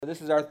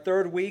This is our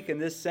third week in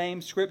this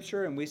same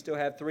scripture, and we still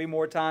have 3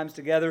 more times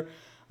together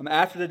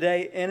after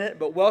today in it.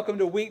 But welcome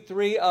to week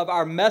 3 of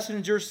our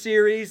Messenger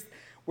series,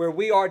 where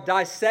we are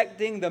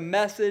dissecting the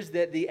message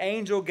that the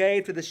angel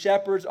gave to the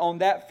shepherds on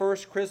that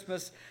first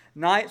Christmas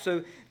night.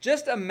 So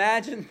just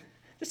imagine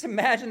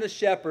the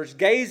shepherds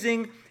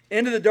gazing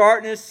into the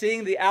darkness,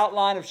 seeing the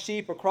outline of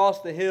sheep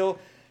across the hill,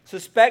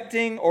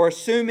 suspecting or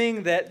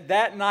assuming that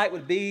that night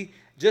would be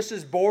just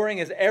as boring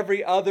as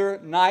every other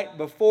night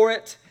before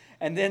it.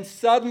 And then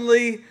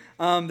suddenly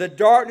the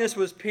darkness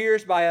was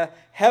pierced by a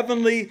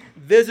heavenly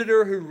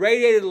visitor who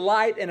radiated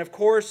light and, of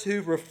course,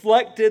 who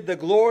reflected the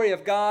glory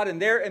of God. And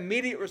their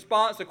immediate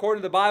response,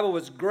 according to the Bible,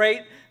 was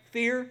great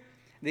fear.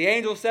 The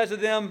angel says to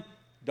them,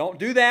 "Don't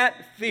do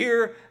that,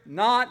 fear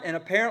not." And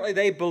apparently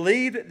they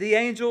believed the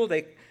angel,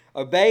 they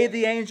obeyed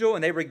the angel,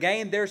 and they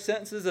regained their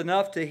senses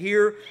enough to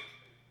hear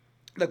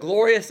the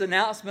glorious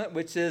announcement,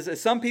 which is, as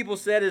some people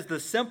said, is the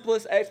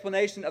simplest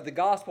explanation of the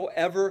gospel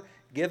ever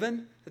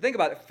given. So think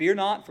about it. "Fear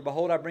not, for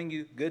behold, I bring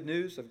you good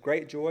news of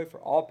great joy for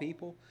all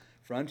people.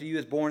 For unto you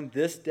is born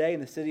this day in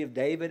the city of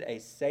David a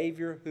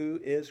Savior who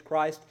is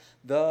Christ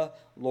the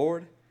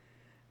Lord."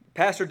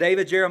 Pastor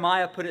David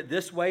Jeremiah put it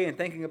this way in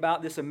thinking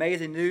about this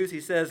amazing news.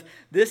 He says,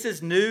 "This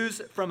is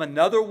news from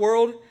another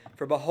world,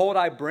 for behold,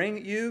 I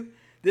bring you.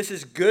 This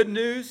is good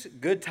news,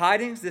 good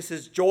tidings. This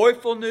is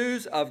joyful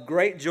news of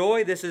great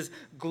joy. This is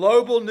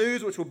global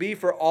news, which will be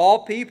for all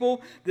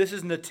people. This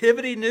is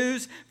nativity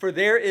news, for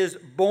there is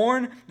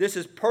born. This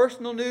is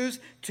personal news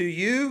to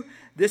you.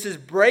 This is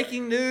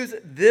breaking news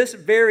this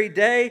very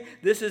day.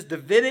 This is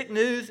Davidic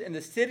news in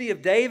the city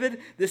of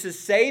David. This is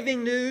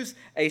saving news,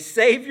 a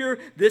Savior.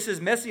 This is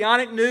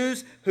messianic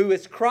news, who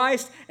is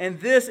Christ. And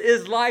this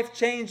is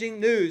life-changing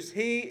news.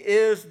 He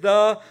is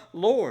the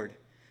Lord."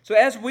 So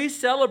as we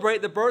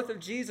celebrate the birth of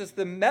Jesus,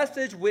 the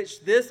message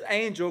which this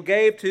angel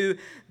gave to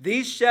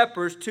these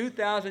shepherds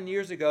 2,000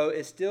 years ago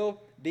is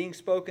still being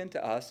spoken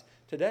to us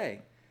today.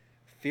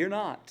 Fear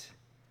not.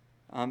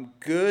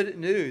 Good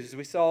news, as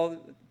we saw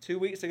 2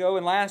 weeks ago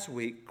and last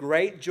week.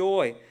 Great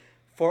joy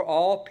for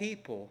all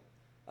people.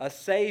 A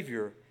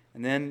Savior.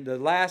 And then the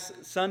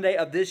last Sunday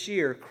of this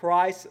year,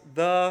 Christ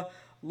the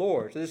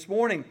Lord. So this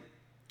morning,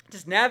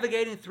 just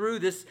navigating through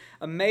this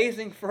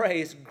amazing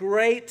phrase,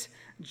 great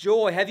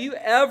joy. Have you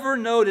ever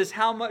noticed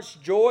how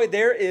much joy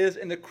there is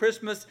in the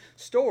Christmas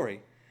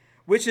story?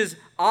 Which is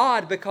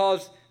odd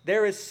because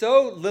there is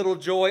so little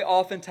joy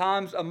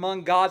oftentimes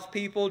among God's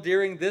people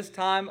during this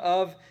time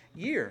of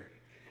year.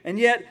 And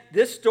yet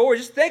this story,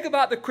 just think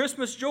about the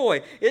Christmas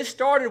joy. It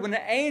started when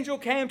the angel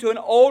came to an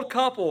old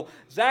couple,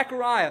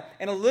 Zachariah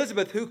and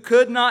Elizabeth, who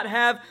could not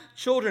have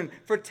children,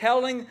 for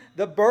telling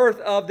the birth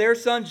of their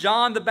son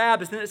John the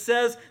Baptist. And it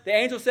says, the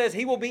angel says,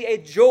 "He will be a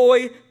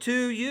joy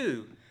to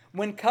you."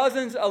 When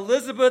cousins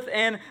Elizabeth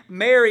and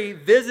Mary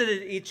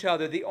visited each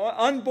other, the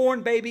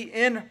unborn baby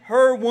in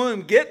her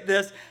womb, get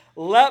this,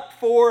 leapt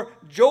for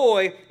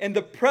joy in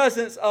the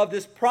presence of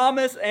this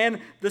promise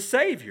and the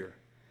Savior.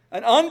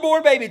 An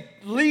unborn baby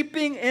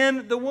leaping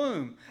in the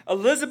womb.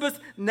 Elizabeth's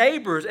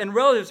neighbors and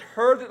relatives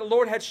heard that the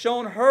Lord had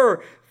shown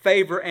her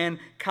favor and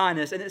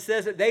kindness, and it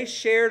says that they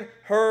shared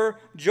her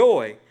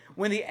joy.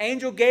 When the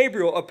angel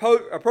Gabriel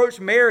approached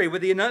Mary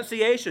with the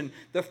Annunciation,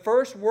 the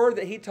first word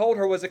that he told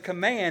her was a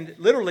command,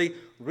 literally,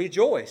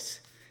 rejoice.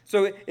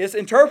 So it's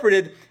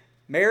interpreted,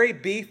 "Mary,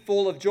 be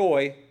full of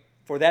joy,"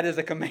 for that is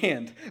a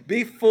command.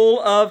 Be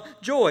full of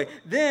joy.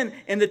 Then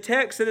in the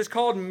text that is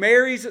called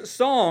Mary's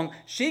Song,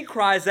 she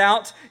cries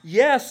out,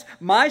 "Yes,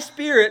 my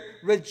spirit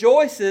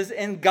rejoices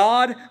in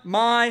God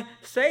my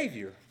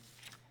Savior."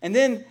 And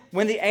then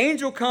when the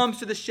angel comes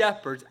to the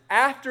shepherds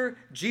after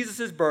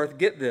Jesus' birth,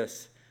 get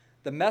this,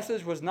 the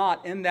message was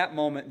not in that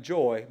moment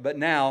joy, but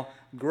now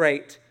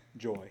great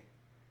joy.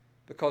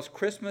 Because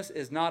Christmas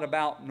is not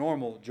about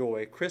normal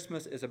joy.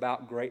 Christmas is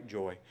about great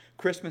joy.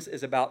 Christmas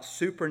is about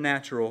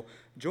supernatural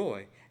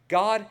joy.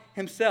 God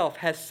Himself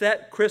has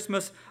set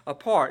Christmas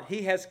apart.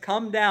 He has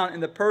come down in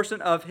the person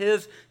of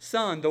His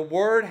Son. The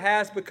Word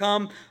has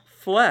become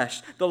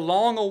flesh. The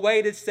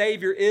long-awaited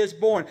Savior is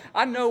born.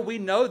 I know we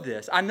know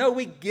this. I know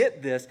we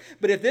get this.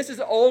 But if this is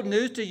old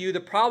news to you, the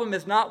problem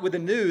is not with the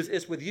news,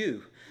 it's with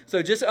you.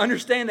 So just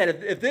understand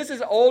that if this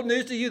is old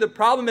news to you, the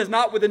problem is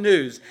not with the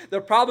news. The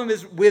problem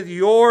is with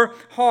your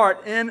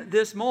heart in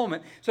this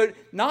moment. So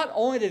not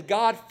only did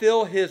God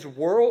fill His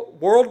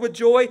world with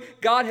joy,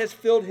 God has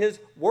filled His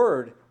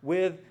Word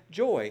with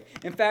joy.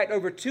 In fact,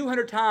 over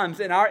 200 times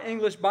in our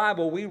English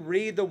Bible, we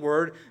read the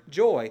word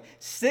joy.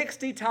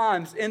 60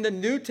 times in the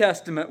New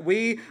Testament,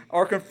 we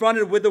are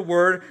confronted with the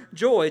word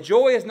joy.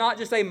 Joy is not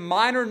just a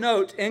minor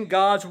note in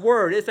God's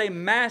Word. It's a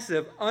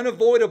massive,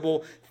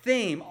 unavoidable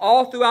theme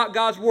all throughout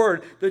God's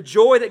Word, the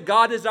joy that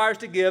God desires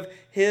to give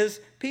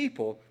His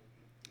people.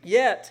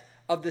 Yet,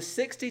 of the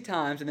 60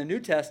 times in the New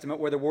Testament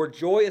where the word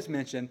joy is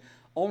mentioned,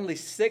 only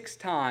 6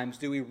 times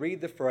do we read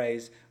the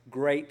phrase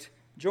great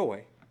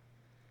joy.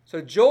 So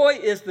joy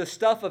is the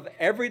stuff of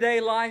everyday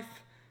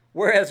life,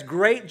 whereas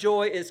great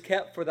joy is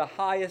kept for the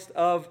highest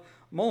of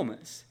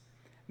moments.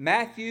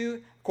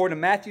 Matthew, according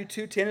to Matthew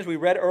 2:10, as we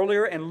read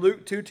earlier, and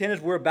Luke 2:10,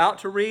 as we're about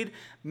to read,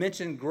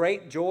 mention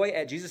great joy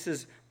at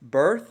Jesus'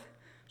 birth.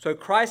 So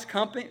Christ's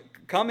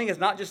coming is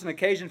not just an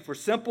occasion for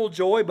simple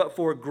joy, but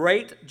for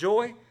great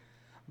joy.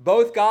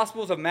 Both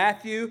Gospels of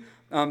Matthew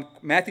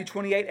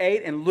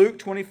 28:8 and Luke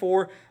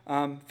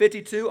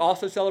 24:52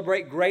 also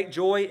celebrate great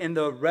joy in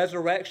the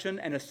resurrection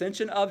and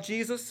ascension of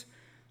Jesus.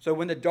 So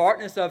when the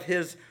darkness of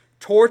his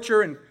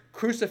torture and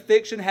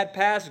crucifixion had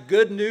passed,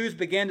 good news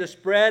began to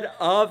spread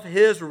of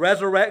his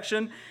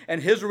resurrection,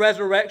 and his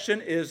resurrection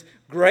is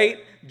great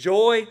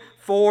joy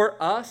for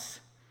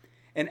us.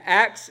 In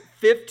Acts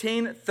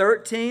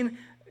 15:13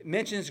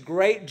 mentions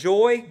great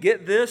joy,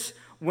 get this,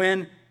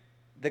 when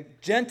the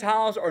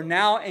Gentiles are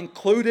now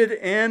included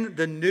in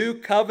the new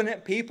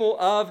covenant people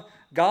of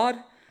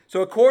God.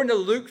 So according to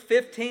Luke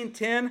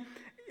 15:10,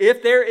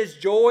 if there is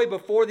joy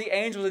before the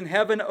angels in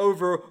heaven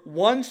over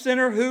one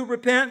sinner who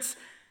repents,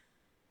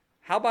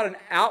 how about an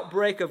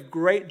outbreak of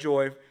great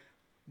joy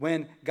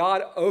when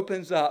God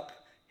opens up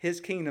his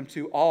kingdom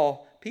to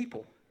all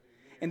people?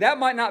 And that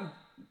might not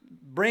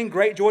bring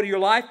great joy to your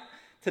life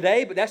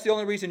today, but that's the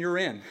only reason you're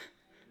in.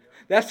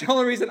 That's the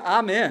only reason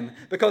I'm in,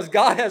 because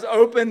God has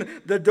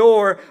opened the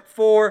door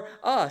for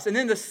us. And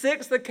then the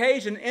sixth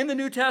occasion in the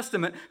New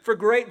Testament for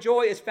great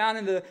joy is found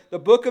in the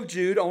book of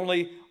Jude,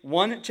 only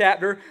one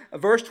chapter,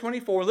 verse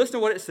 24. Listen to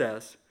what it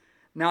says.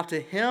 Now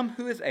to him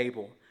who is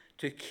able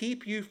to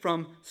keep you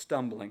from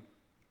stumbling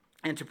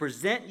and to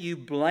present you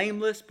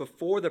blameless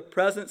before the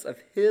presence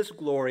of his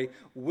glory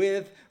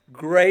with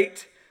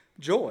great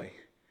joy.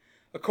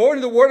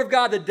 According to the Word of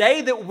God, the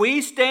day that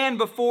we stand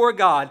before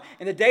God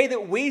and the day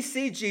that we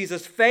see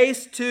Jesus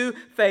face to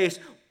face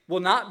will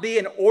not be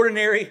an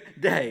ordinary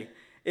day.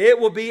 It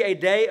will be a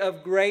day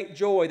of great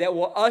joy that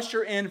will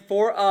usher in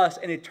for us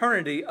an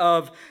eternity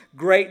of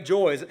great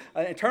joys,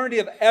 an eternity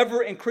of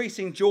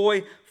ever-increasing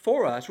joy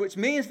for us, which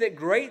means that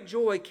great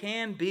joy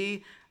can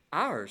be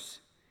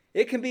ours.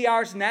 It can be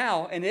ours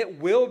now, and it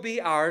will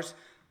be ours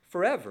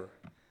forever.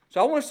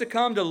 So I want us to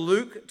come to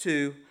Luke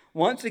 2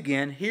 once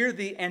again, hear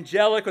the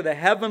angelic or the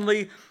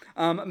heavenly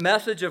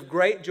message of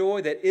great joy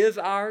that is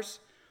ours.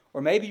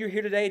 Or maybe you're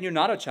here today and you're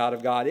not a child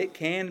of God. It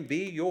can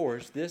be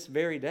yours this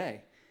very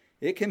day.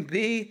 It can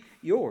be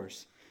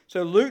yours.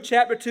 So Luke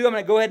chapter 2, I'm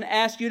going to go ahead and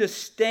ask you to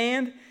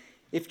stand.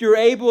 If you're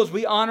able, as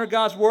we honor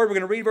God's word, we're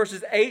going to read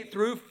verses 8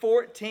 through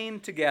 14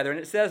 together. And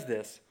it says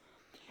this.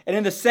 And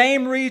in the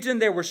same region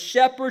there were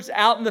shepherds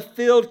out in the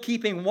field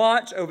keeping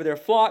watch over their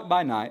flock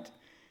by night.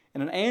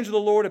 And an angel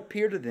of the Lord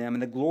appeared to them,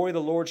 and the glory of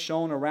the Lord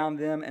shone around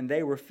them, and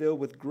they were filled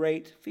with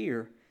great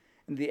fear.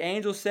 And the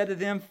angel said to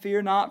them,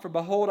 Fear not, for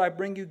behold, I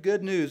bring you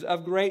good news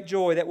of great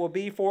joy that will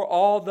be for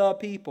all the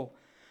people.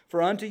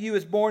 For unto you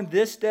is born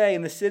this day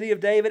in the city of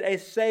David a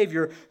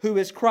Savior, who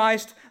is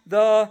Christ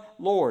the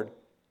Lord.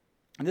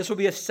 And this will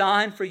be a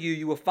sign for you.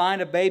 You will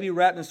find a baby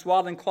wrapped in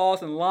swaddling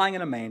cloths and lying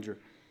in a manger.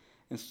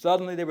 And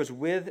suddenly there was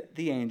with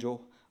the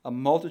angel a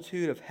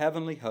multitude of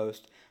heavenly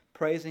hosts,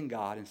 praising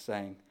God and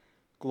saying,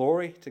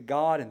 Glory to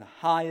God in the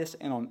highest,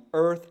 and on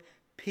earth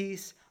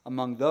peace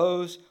among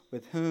those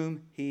with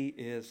whom he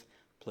is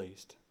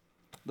pleased.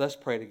 Let's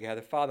pray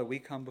together. Father, we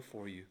come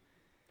before you.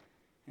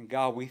 And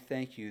God, we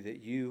thank you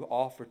that you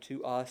offer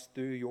to us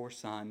through your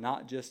Son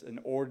not just an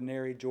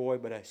ordinary joy,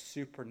 but a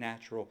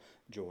supernatural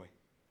joy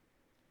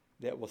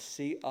that will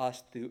see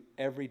us through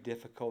every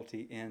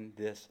difficulty in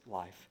this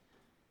life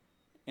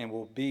and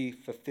will be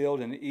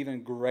fulfilled in an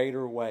even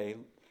greater way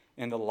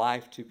in the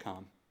life to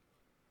come,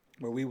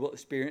 where we will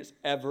experience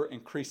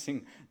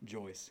ever-increasing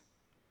joys.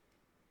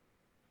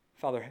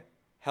 Father,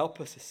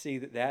 help us to see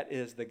that that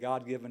is the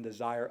God-given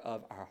desire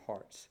of our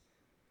hearts.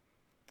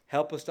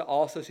 Help us to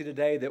also see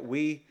today that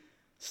we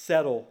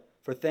settle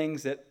for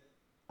things that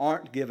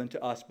aren't given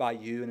to us by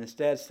you, and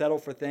instead settle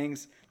for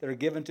things that are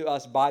given to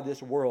us by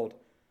this world,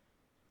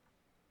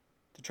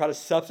 to try to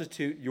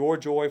substitute your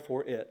joy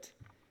for it.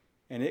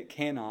 And it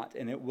cannot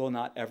and it will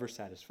not ever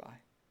satisfy.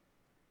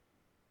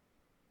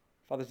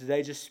 Father,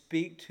 today just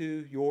speak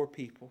to your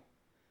people.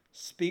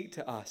 Speak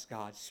to us,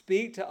 God.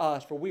 Speak to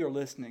us, for we are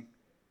listening.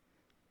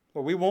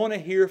 For we want to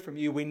hear from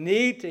you. We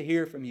need to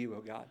hear from you,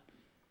 oh God.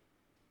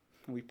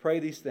 And we pray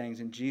these things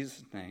in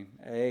Jesus' name.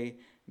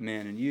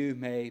 Amen. And you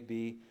may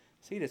be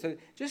seated. So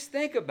just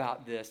think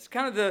about this.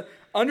 Kind of the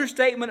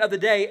understatement of the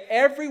day.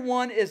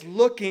 Everyone is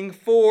looking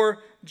for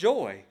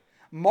joy.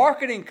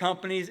 Marketing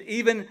companies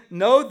even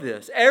know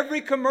this. Every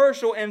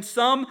commercial in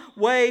some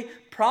way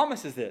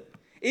promises it.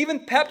 Even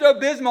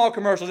Pepto-Bismol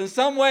commercials in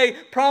some way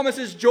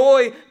promises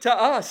joy to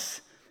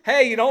us.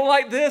 Hey, you don't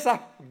like this?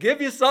 I'll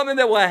give you something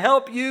that will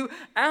help you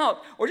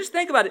out. Or just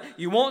think about it.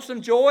 You want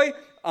some joy?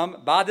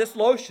 Buy this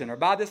lotion or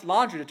buy this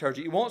laundry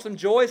detergent. You want some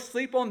joy?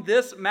 Sleep on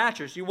this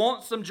mattress. You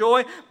want some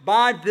joy?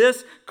 Buy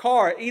this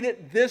car. Eat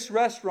at this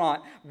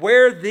restaurant.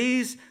 Wear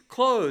these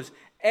clothes.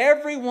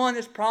 Everyone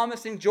is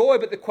promising joy,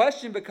 but the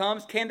question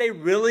becomes, can they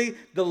really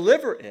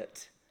deliver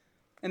it?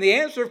 And the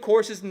answer, of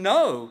course, is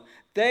no.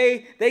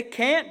 They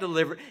can't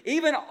deliver it.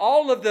 Even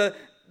all of the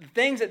the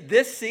things that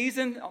this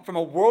season, from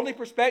a worldly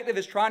perspective,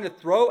 is trying to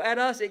throw at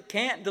us, it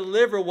can't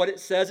deliver what it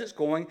says it's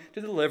going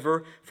to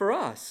deliver for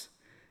us.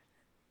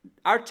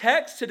 Our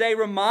text today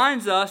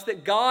reminds us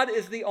that God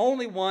is the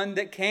only one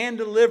that can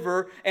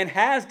deliver and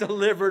has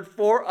delivered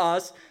for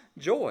us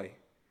joy.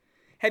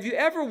 Have you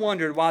ever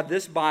wondered why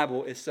this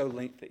Bible is so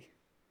lengthy?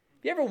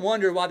 Have you ever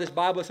wondered why this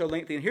Bible is so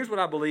lengthy? And here's what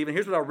I believe, and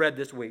here's what I read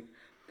this week.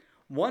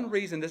 One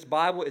reason this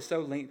Bible is so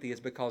lengthy is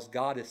because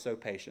God is so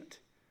patient.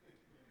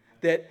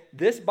 That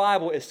this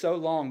Bible is so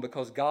long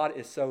because God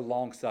is so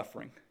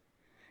long-suffering.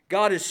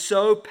 God is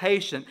so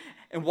patient.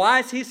 And why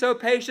is He so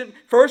patient?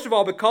 First of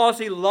all, because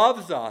He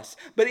loves us.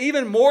 But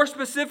even more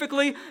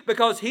specifically,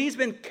 because He's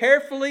been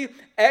carefully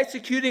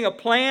executing a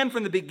plan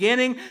from the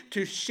beginning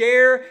to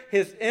share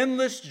His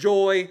endless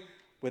joy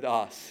with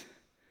us.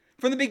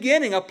 From the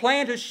beginning, a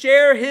plan to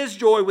share His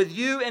joy with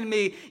you and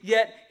me.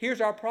 Yet,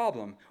 here's our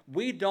problem.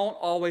 We don't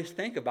always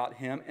think about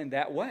Him in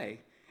that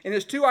way. And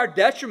it's to our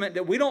detriment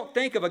that we don't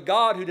think of a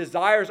God who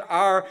desires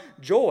our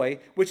joy,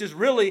 which is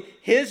really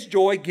His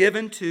joy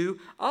given to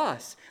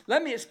us.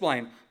 Let me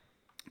explain.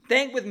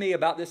 Think with me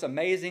about this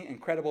amazing,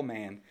 incredible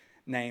man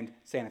named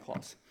Santa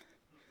Claus.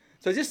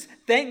 So just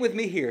think with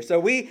me here. So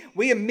we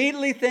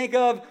immediately think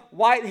of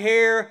white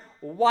hair,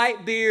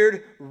 white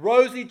beard,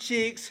 rosy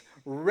cheeks,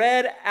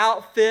 red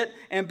outfit,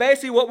 and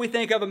basically what we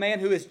think of a man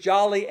who is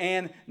jolly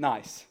and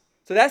nice.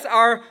 So that's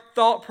our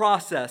thought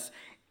process.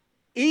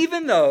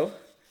 Even though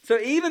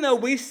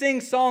we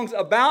sing songs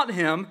about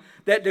him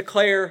that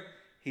declare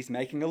he's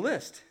making a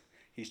list.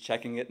 He's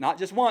checking it not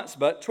just once,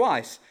 but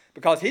twice.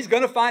 Because he's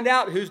going to find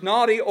out who's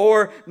naughty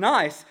or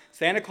nice.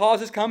 Santa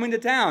Claus is coming to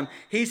town.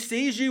 He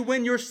sees you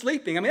when you're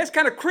sleeping. I mean, that's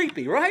kind of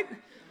creepy, right?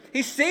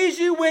 He sees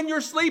you when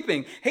you're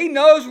sleeping. He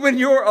knows when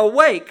you're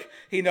awake.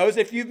 He knows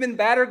if you've been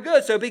bad or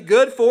good. So be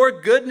good for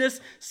goodness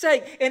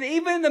sake. And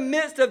even in the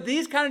midst of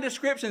these kind of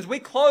descriptions, we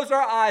close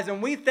our eyes and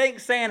we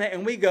thank Santa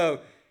and we go,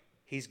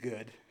 he's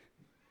good.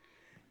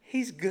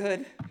 He's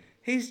good.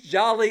 He's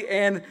jolly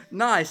and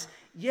nice.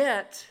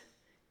 Yet,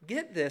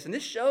 get this, and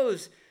this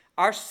shows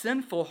our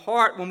sinful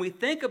heart. When we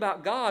think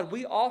about God,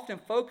 we often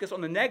focus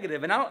on the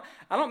negative. And I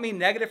don't mean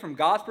negative from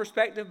God's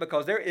perspective,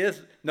 because there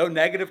is no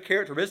negative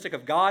characteristic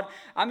of God.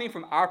 I mean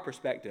from our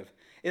perspective,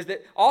 is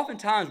that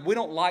oftentimes we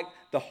don't like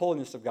the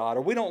holiness of God,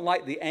 or we don't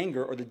like the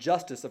anger or the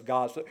justice of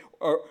God.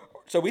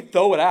 So we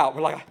throw it out.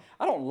 We're like,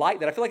 I don't like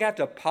that. I feel like I have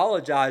to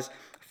apologize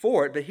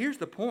for it. But here's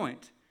the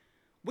point.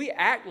 We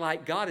act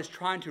like God is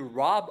trying to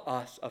rob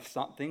us of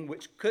something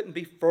which couldn't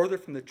be further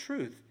from the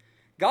truth.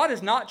 God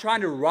is not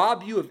trying to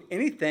rob you of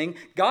anything.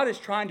 God is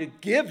trying to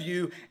give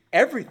you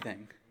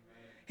everything.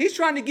 He's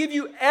trying to give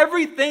you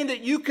everything that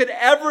you could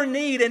ever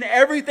need and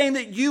everything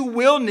that you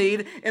will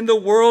need in the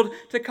world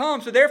to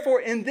come. So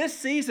therefore, in this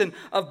season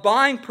of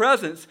buying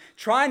presents,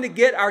 trying to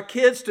get our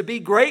kids to be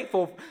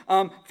grateful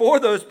for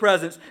those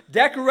presents,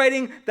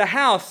 decorating the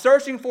house,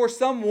 searching for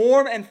some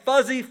warm and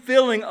fuzzy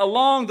feeling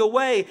along the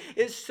way,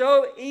 it's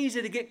so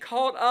easy to get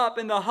caught up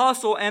in the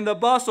hustle and the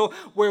bustle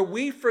where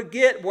we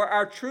forget where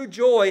our true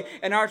joy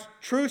and our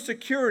true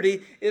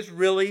security is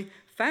really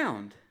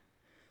found.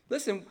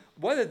 Listen,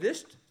 whether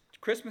this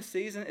Christmas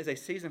season is a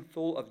season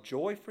full of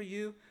joy for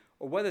you,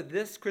 or whether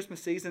this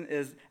Christmas season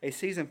is a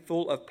season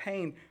full of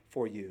pain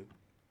for you,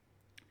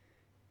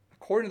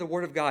 according to the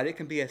Word of God, it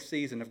can be a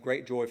season of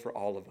great joy for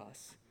all of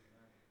us.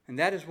 And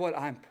that is what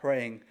I'm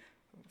praying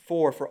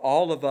for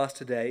all of us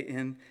today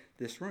in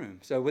this room.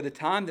 So with the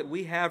time that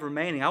we have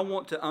remaining, I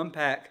want to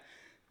unpack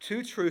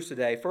two truths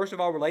today. First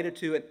of all, related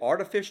to an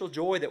artificial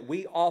joy that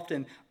we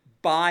often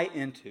buy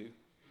into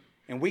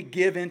and we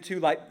give into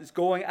like it's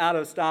going out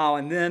of style,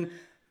 and then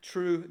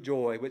true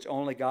joy, which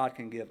only God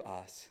can give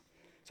us.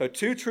 So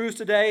 2 truths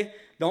today.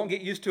 Don't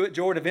get used to it,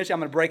 Jordan. Eventually I'm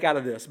going to break out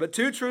of this. But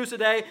 2 truths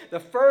today. The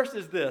first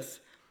is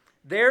this.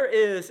 There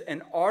is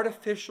an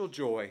artificial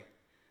joy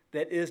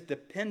that is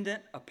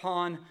dependent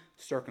upon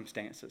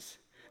circumstances.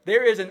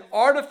 There is an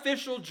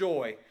artificial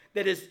joy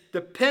that is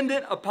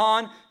dependent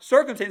upon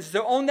circumstances.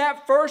 So on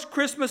that first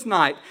Christmas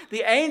night,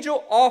 the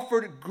angel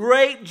offered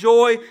great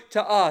joy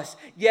to us.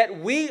 Yet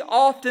we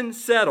often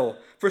settle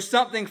for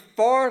something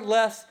far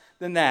less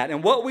than that.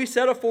 And what we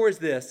settle for is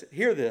this.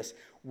 Hear this.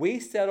 We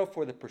settle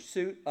for the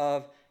pursuit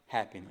of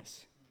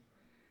happiness.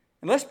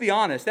 And let's be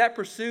honest, that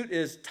pursuit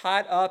is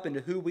tied up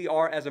into who we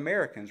are as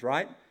Americans,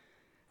 right?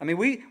 I mean,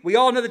 we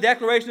all know the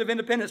Declaration of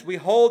Independence. We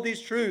hold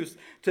these truths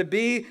to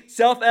be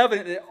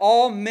self-evident that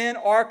all men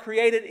are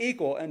created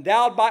equal,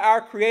 endowed by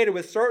our Creator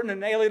with certain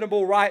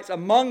inalienable rights.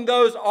 Among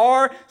those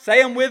are,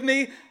 say them with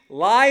me,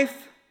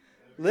 life,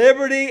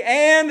 liberty,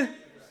 and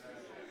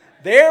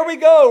there we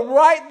go,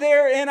 right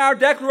there in our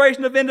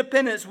Declaration of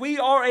Independence. We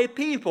are a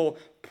people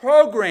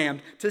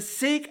programmed to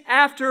seek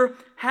after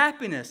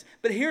happiness.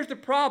 But here's the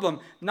problem.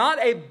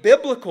 Not a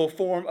biblical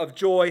form of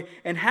joy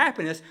and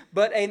happiness,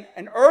 but an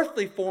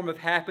earthly form of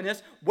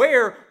happiness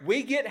where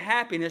we get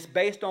happiness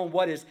based on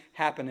what is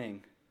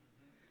happening.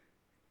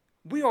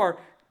 We are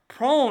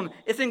prone,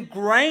 it's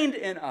ingrained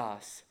in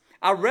us.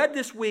 I read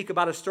this week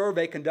about a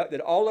survey conducted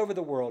all over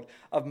the world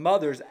of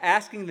mothers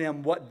asking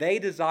them what they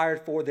desired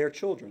for their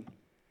children.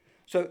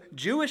 So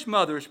Jewish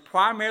mothers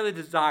primarily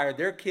desire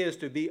their kids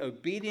to be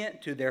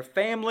obedient to their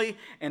family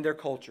and their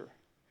culture.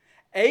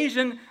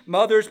 Asian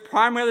mothers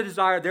primarily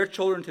desire their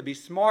children to be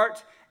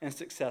smart and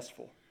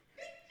successful.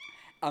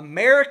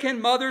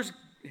 American mothers,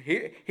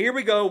 here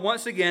we go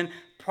once again,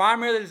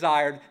 primarily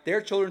desired their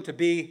children to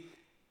be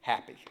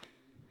happy.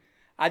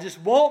 I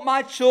just want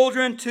my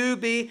children to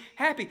be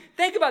happy.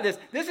 Think about this.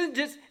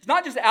 It's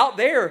not just out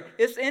there,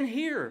 it's in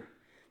here.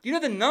 You know,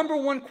 the number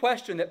one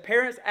question that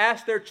parents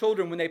ask their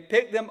children when they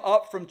pick them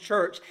up from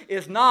church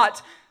is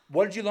not,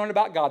 what did you learn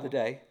about God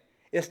today?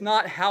 It's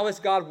not, how is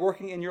God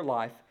working in your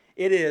life?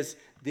 It is,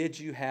 did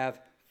you have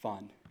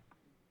fun?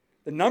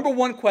 The number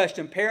one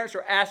question parents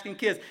are asking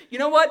kids. You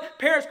know what?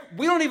 Parents,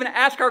 we don't even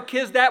ask our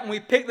kids that when we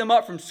pick them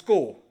up from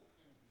school.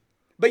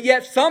 But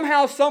yet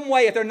somehow, some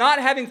way, if they're not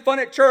having fun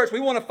at church, we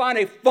want to find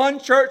a fun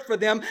church for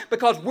them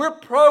because we're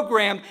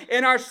programmed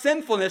in our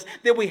sinfulness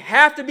that we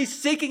have to be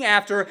seeking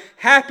after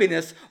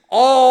happiness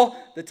all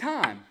the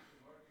time.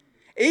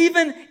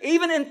 Even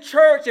in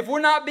church, if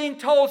we're not being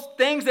told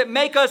things that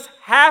make us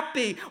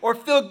happy or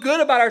feel good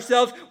about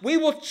ourselves, we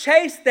will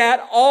chase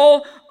that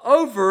all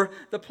over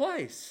the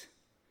place.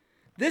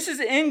 This is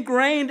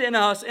ingrained in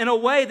us in a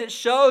way that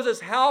shows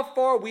us how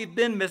far we've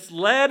been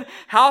misled,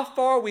 how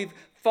far we've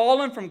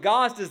fallen from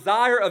God's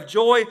desire of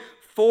joy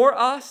for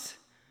us.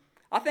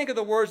 I think of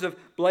the words of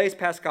Blaise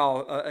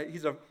Pascal.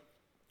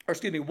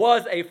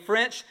 Was a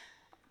French,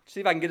 see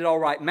if I can get it all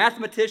right,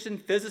 mathematician,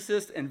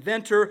 physicist,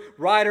 inventor,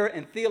 writer,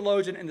 and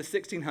theologian in the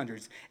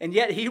 1600s. And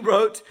yet he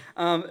wrote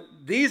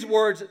these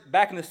words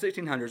back in the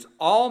 1600s: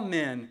 all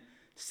men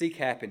seek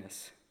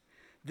happiness.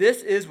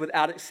 This is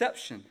without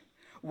exception.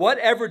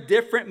 Whatever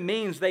different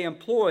means they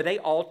employ, they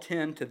all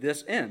tend to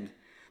this end.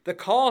 The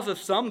cause of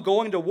some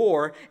going to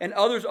war and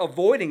others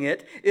avoiding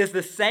it is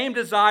the same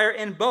desire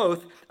in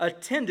both,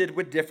 attended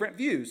with different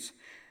views.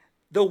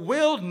 The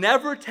will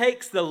never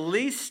takes the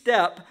least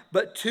step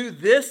but to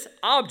this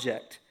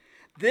object.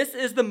 This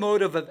is the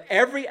motive of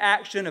every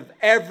action of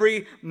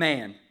every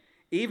man,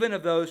 even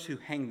of those who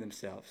hang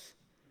themselves.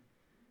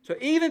 So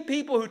even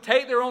people who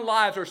take their own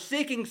lives are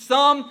seeking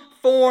some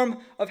form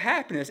of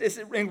happiness. It's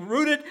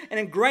rooted and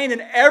ingrained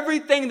in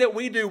everything that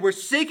we do. We're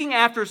seeking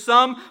after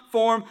some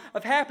form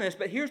of happiness.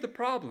 But here's the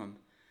problem.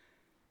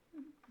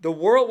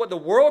 What the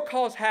world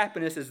calls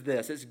happiness is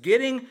this. It's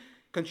getting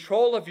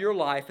control of your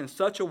life in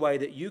such a way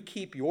that you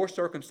keep your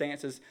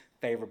circumstances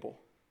favorable.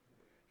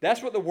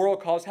 That's what the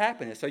world calls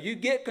happiness. So you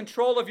get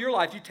control of your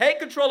life. You take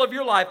control of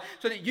your life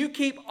so that you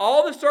keep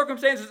all the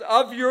circumstances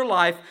of your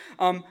life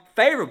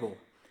favorable.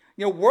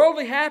 You know,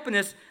 worldly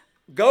happiness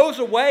goes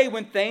away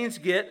when things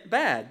get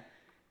bad.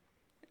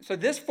 So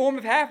this form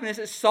of happiness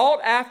is sought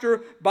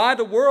after by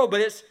the world,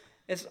 but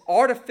it's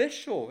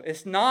artificial.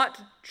 It's not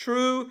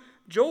true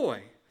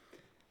joy.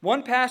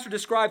 One pastor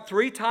described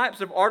 3 types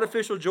of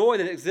artificial joy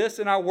that exist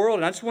in our world,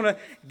 and I just want to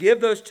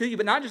give those to you,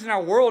 but not just in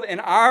our world, in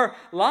our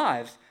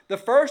lives. The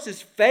first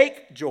is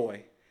fake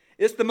joy.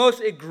 It's the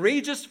most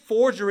egregious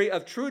forgery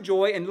of true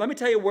joy, and let me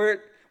tell you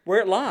where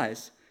it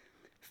lies.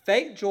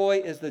 Fake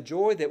joy is the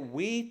joy that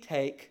we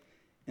take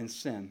in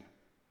sin.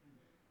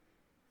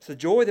 It's the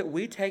joy that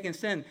we take in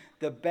sin,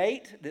 the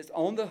bait that's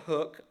on the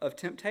hook of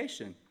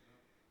temptation.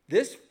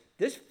 This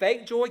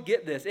fake joy,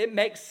 get this, it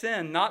makes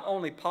sin not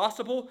only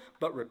possible,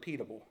 but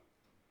repeatable,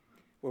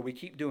 where we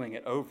keep doing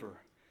it over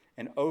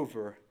and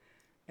over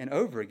and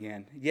over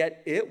again,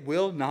 yet it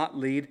will not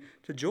lead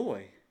to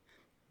joy.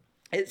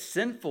 Its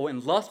sinful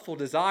and lustful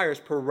desires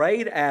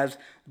parade as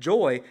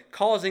joy,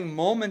 causing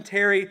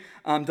momentary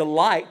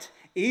delight,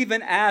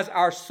 even as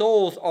our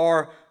souls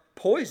are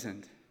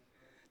poisoned.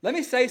 Let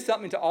me say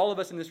something to all of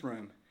us in this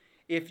room.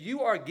 If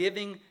you are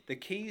giving the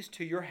keys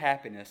to your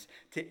happiness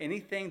to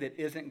anything that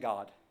isn't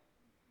God,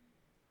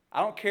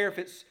 I don't care if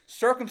it's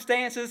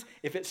circumstances,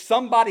 if it's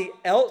somebody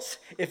else,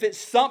 if it's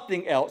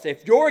something else.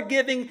 If you're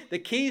giving the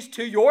keys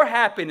to your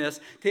happiness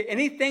to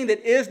anything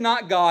that is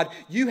not God,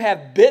 you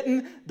have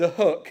bitten the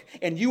hook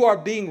and you are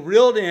being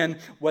reeled in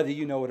whether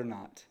you know it or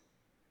not.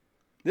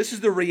 This is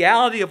the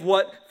reality of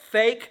what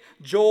fake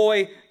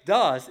joy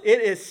does.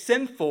 It is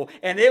sinful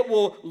and it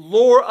will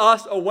lure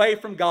us away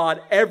from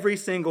God every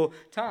single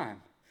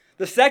time.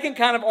 The second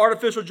kind of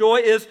artificial joy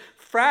is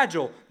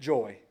fragile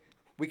joy.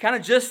 We kind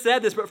of just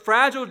said this, but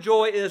fragile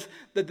joy is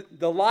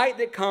the light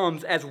that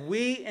comes as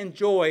we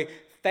enjoy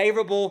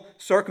favorable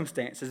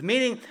circumstances.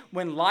 Meaning,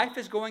 when life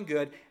is going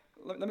good,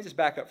 let me just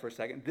back up for a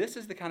second. This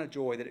is the kind of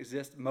joy that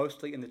exists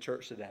mostly in the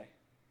church today.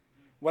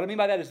 What I mean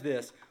by that is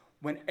this.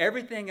 When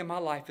everything in my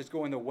life is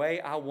going the way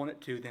I want it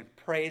to, then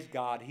praise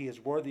God. He is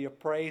worthy of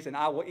praise, and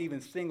I will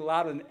even sing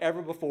louder than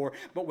ever before.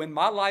 But when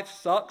my life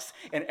sucks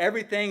and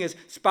everything is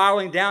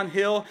spiraling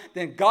downhill,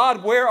 then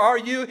God, where are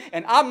you?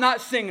 And I'm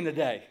not singing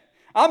today.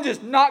 I'm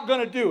just not going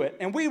to do it.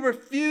 And we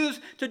refuse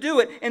to do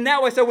it in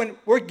that way. So when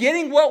we're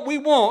getting what we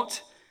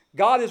want,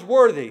 God is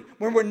worthy.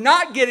 When we're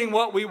not getting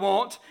what we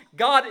want,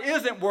 God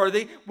isn't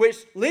worthy, which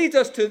leads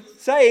us to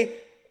say,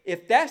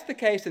 if that's the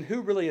case, then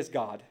who really is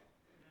God?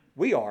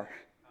 We are.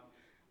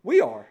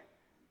 We are.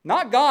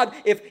 Not God.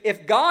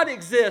 If God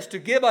exists to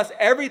give us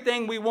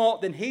everything we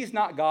want, then He's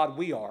not God,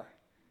 we are.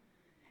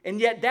 And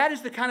yet that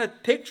is the kind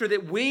of picture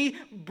that we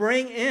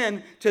bring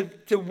in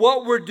to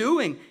what we're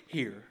doing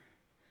here.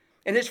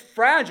 And it's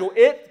fragile.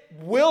 It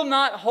will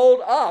not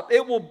hold up.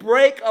 It will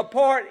break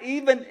apart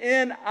even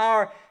in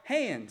our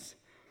hands.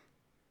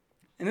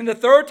 And then the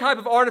third type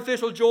of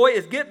artificial joy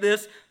is, get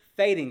this,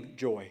 fading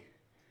joy.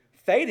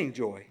 Fading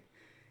joy.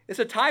 It's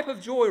a type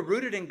of joy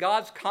rooted in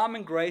God's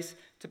common grace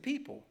to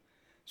people.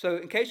 So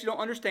in case you don't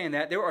understand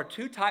that, there are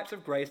two types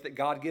of grace that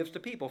God gives to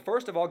people.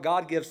 First of all,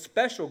 God gives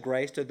special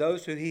grace to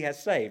those who He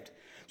has saved.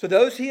 So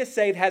those He has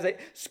saved has a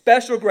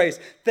special grace.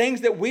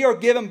 Things that we are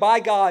given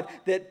by God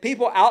that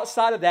people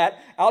outside of that,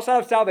 outside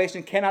of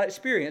salvation, cannot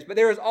experience. But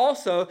there is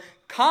also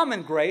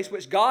common grace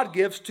which God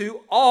gives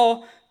to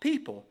all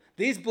people.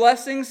 These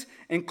blessings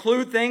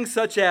include things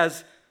such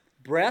as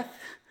breath.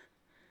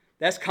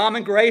 That's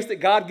common grace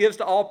that God gives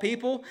to all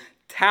people.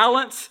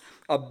 Talents,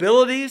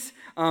 abilities.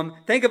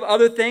 Think of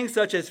other things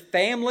such as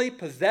family,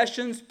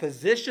 possessions,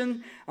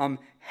 position,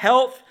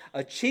 health,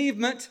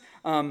 achievement,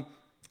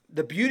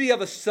 the beauty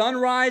of a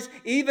sunrise,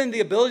 even the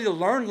ability to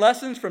learn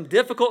lessons from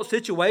difficult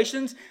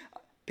situations.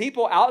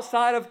 People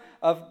outside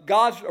of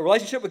God's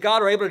relationship with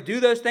God are able to do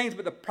those things,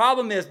 but the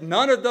problem is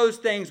none of those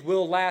things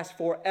will last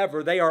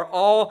forever. They are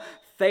all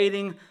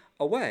fading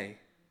away.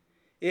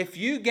 If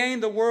you gain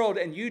the world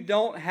and you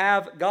don't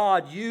have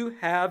God, you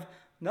have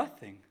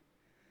nothing.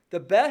 The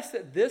best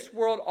that this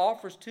world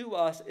offers to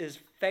us is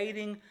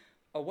fading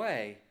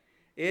away.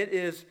 It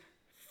is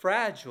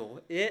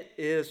fragile. It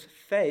is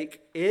fake.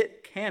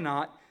 It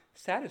cannot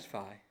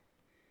satisfy.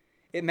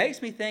 It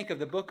makes me think of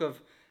the book of,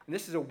 and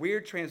this is a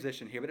weird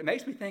transition here, but it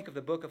makes me think of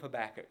the book of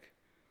Habakkuk.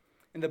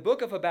 In the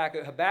book of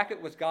Habakkuk,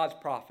 Habakkuk was God's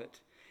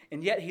prophet.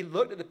 And yet he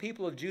looked at the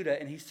people of Judah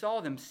and he saw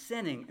them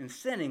sinning and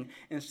sinning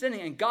and sinning,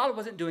 and God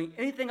wasn't doing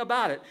anything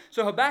about it.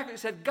 So Habakkuk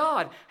said,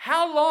 God,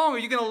 how long are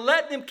you going to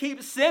let them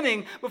keep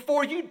sinning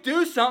before you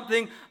do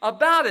something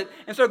about it?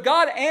 And so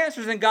God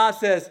answers, and God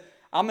says,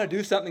 I'm going to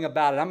do something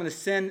about it. I'm going to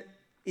send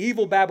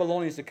evil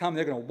Babylonians to come.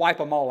 They're going to wipe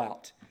them all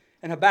out.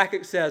 And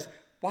Habakkuk says,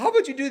 why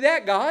would you do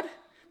that, God?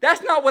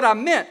 That's not what I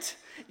meant.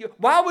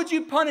 Why would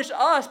you punish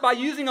us by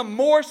using a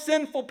more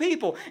sinful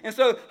people? And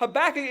so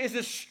Habakkuk is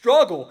this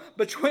struggle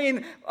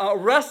between a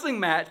wrestling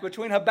match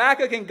between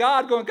Habakkuk and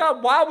God, going,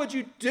 God, why would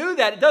you do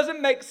that? It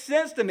doesn't make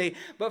sense to me.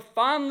 But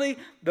finally,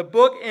 the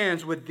book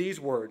ends with these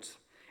words.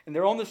 And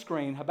they're on the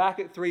screen,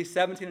 Habakkuk 3,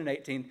 17 and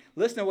 18.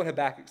 Listen to what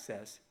Habakkuk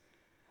says.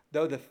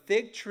 Though the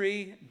fig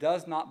tree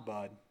does not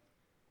bud,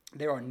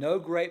 there are no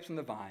grapes on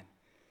the vine.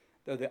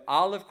 Though the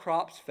olive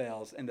crops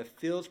fails and the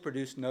fields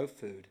produce no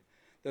food,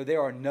 though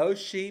there are no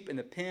sheep in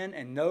the pen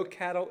and no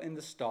cattle in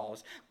the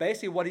stalls.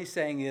 Basically what he's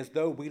saying is,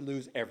 though we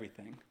lose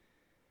everything,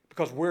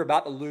 because we're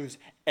about to lose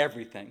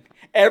everything.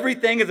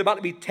 Everything is about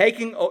to be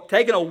taken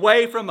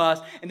away from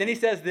us. And then he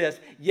says this,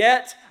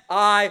 yet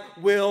I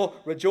will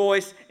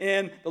rejoice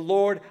in the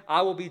Lord.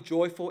 I will be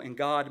joyful in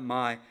God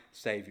my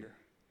Savior.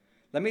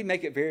 Let me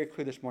make it very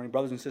clear this morning,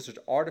 brothers and sisters,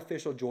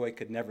 artificial joy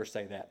could never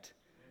say that.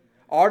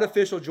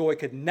 Artificial joy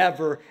could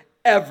never,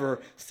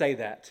 ever say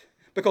that.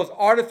 Because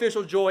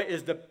artificial joy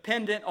is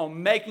dependent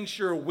on making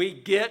sure we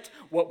get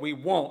what we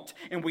want.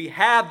 And we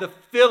have the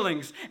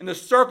feelings and the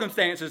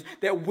circumstances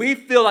that we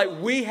feel like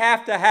we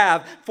have to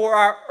have for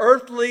our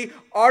earthly,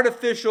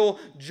 artificial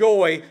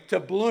joy to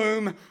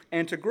bloom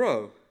and to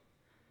grow.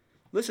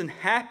 Listen,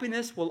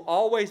 happiness will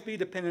always be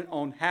dependent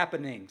on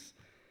happenings.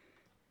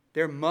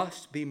 There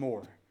must be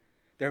more.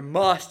 There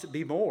must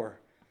be more.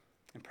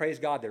 And praise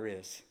God there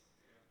is.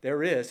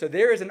 There is. So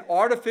there is an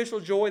artificial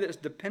joy that is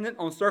dependent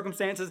on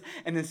circumstances.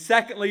 And then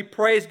secondly,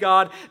 praise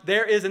God,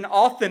 there is an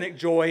authentic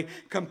joy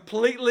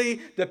completely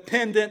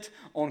dependent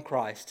on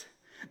Christ.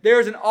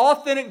 There is an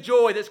authentic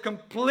joy that's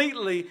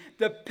completely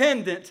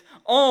dependent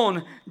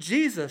on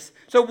Jesus.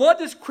 So what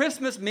does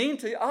Christmas mean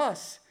to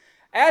us?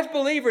 As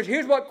believers,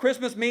 here's what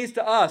Christmas means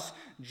to us.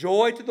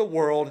 Joy to the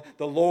world,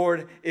 the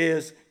Lord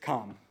is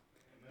come.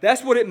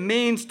 That's what it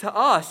means to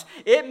us.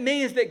 It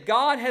means that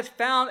God has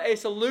found a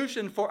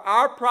solution for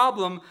our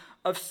problem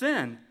of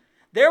sin.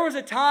 There was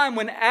a time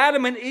when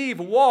Adam and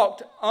Eve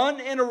walked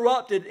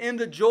uninterrupted in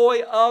the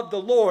joy of the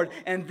Lord,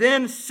 and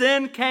then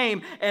sin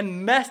came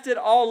and messed it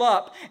all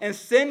up, and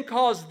sin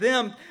caused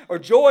them, or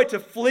joy, to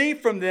flee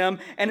from them,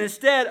 and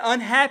instead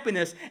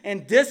unhappiness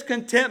and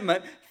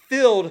discontentment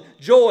filled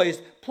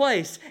joy's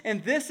place.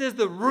 And this is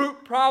the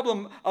root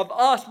problem of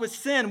us with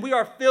sin. We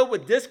are filled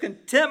with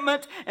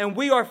discontentment, and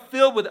we are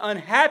filled with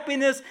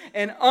unhappiness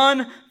and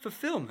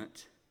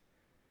unfulfillment.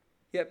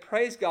 Yet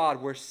praise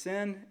God, where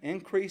sin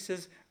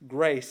increases,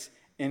 grace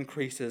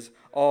increases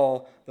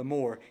all the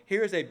more.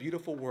 Here is a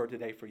beautiful word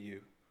today for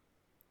you.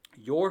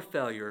 Your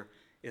failure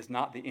is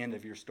not the end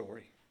of your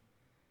story.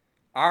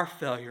 Our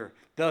failure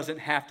doesn't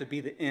have to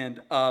be the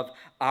end of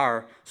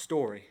our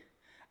story.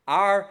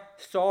 Our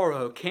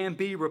sorrow can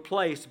be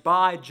replaced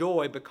by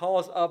joy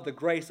because of the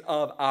grace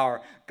of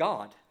our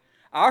God.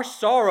 Our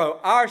sorrow,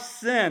 our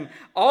sin,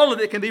 all of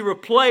it can be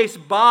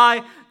replaced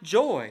by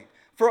joy.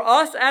 For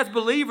us as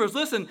believers,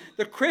 listen,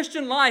 the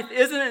Christian life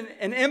isn't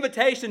an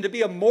invitation to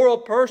be a moral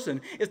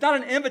person. It's not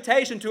an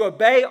invitation to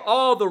obey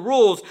all the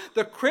rules.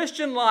 The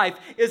Christian life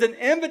is an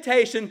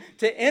invitation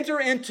to enter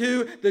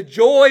into the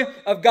joy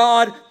of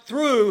God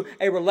through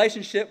a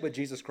relationship with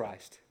Jesus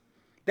Christ.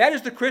 That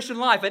is the Christian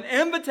life, an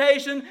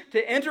invitation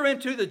to enter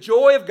into the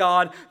joy of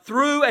God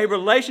through a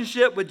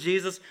relationship with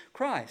Jesus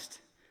Christ.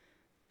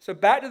 So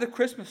back to the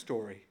Christmas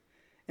story.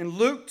 In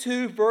Luke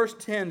 2, verse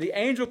 10, the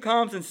angel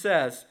comes and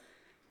says,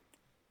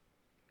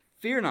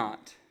 "Fear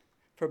not,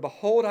 for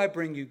behold, I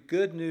bring you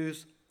good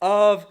news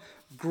of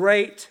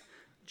great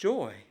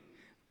joy."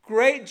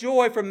 Great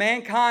joy for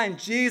mankind.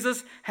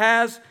 Jesus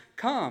has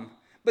come.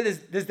 But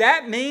does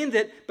that mean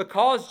that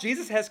because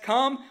Jesus has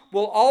come,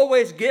 we'll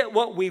always get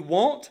what we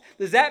want?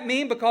 Does that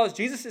mean because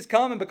Jesus has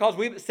come and because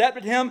we've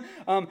accepted him,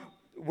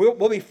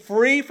 we'll be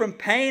free from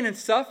pain and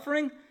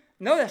suffering?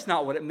 No, that's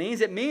not what it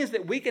means. It means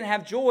that we can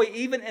have joy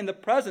even in the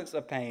presence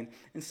of pain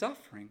and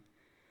suffering.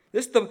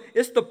 It's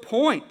the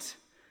point.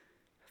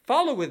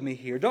 Follow with me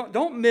here.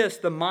 Don't miss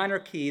the minor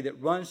key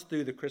that runs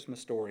through the Christmas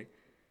story.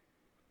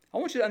 I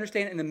want you to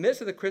understand, in the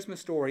midst of the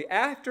Christmas story,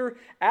 after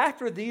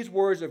these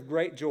words of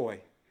great joy,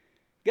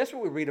 guess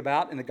what we read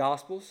about in the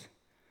Gospels?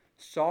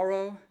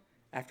 Sorrow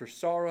after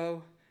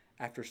sorrow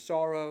after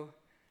sorrow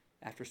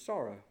after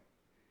sorrow.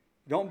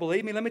 Don't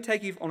believe me? Let me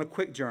take you on a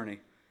quick journey.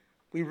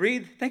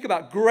 Think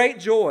about great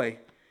joy.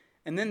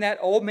 And then that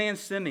old man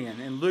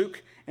Simeon in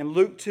Luke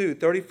 2,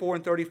 34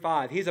 and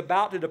 35. He's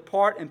about to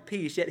depart in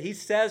peace, yet he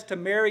says to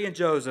Mary and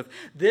Joseph,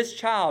 this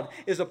child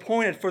is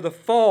appointed for the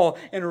fall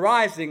and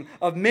rising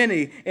of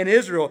many in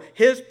Israel.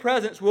 His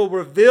presence will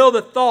reveal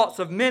the thoughts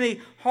of many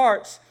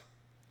hearts.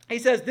 He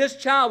says this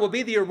child will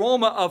be the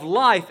aroma of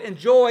life and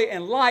joy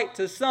and light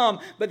to some,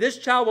 but this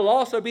child will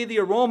also be the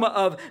aroma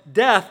of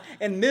death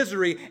and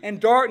misery and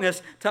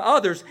darkness to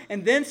others.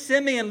 And then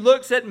Simeon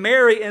looks at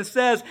Mary and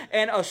says,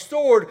 and a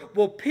sword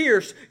will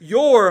pierce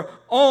your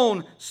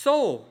own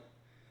soul.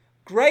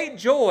 Great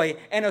joy,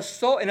 and a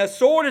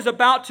sword is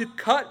about to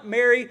cut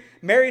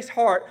Mary's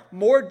heart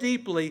more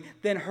deeply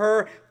than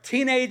her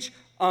teenage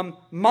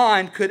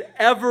mind could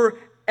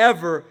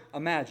ever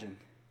imagine.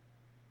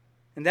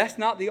 And that's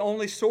not the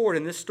only sword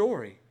in this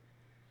story.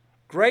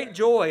 Great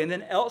joy, and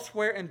then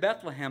elsewhere in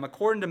Bethlehem,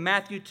 according to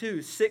Matthew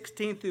 2,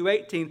 16 through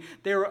 18,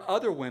 there are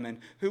other women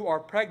who are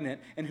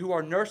pregnant and who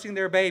are nursing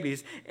their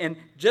babies. And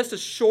just a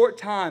short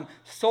time,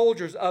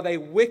 soldiers of a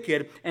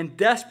wicked and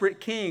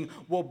desperate king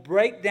will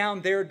break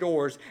down their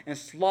doors and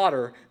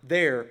slaughter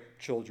their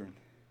children.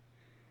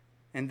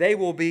 And they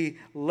will be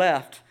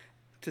left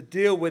to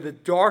deal with the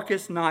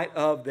darkest night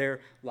of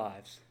their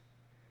lives.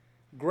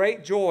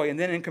 Great joy. And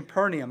then in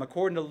Capernaum,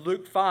 according to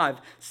Luke 5,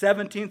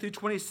 17 through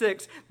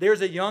 26, there's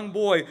a young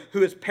boy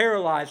who is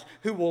paralyzed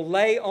who will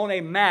lay on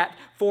a mat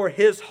for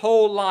his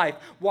whole life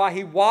while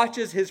he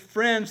watches his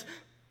friends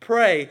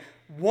pray,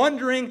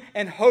 wondering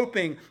and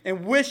hoping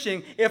and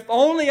wishing, if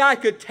only I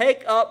could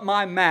take up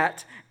my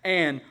mat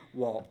and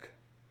walk.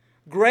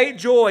 Great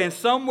joy. And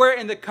somewhere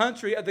in the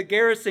country of the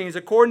Gerasenes,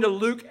 according to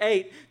Luke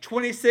 8,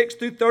 26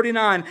 through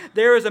 39,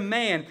 there is a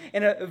man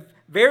in a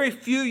very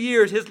few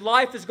years, his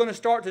life is going to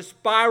start to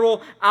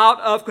spiral out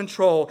of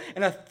control.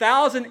 And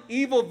 1,000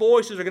 evil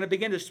voices are going to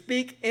begin to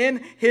speak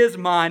in his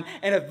mind.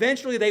 And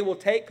eventually they will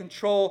take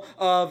control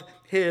of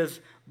his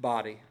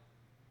body.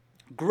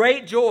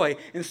 Great joy.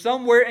 And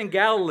somewhere in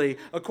Galilee,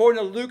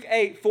 according to Luke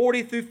 8,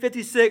 40 through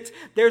 56,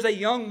 there's a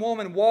young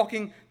woman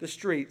walking the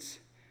streets.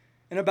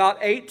 In about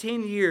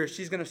 18 years,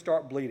 she's going to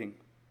start bleeding.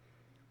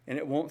 And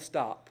it won't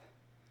stop.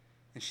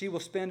 And she will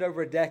spend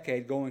over a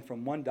decade going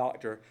from one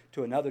doctor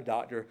to another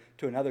doctor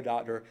to another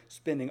doctor,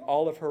 spending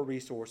all of her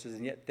resources,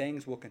 and yet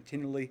things will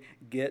continually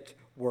get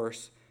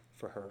worse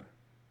for her.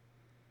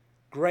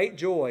 Great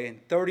joy,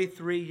 and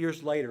 33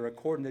 years later,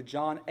 according to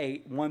John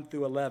 8, 1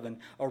 through 11,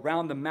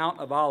 around the Mount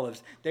of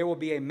Olives, there will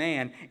be a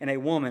man and a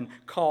woman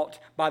caught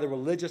by the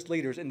religious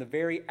leaders in the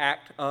very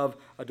act of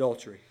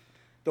adultery.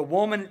 The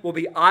woman will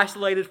be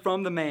isolated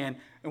from the man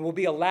and will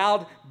be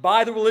allowed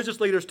by the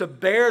religious leaders to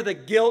bear the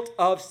guilt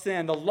of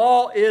sin. The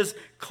law is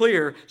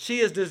clear. She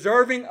is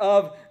deserving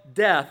of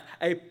death,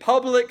 a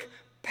public,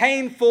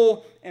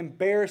 painful,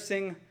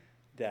 embarrassing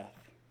death.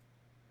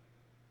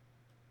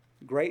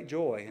 Great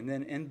joy. And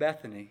then in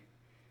Bethany,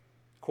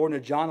 according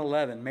to John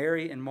 11,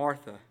 Mary and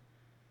Martha,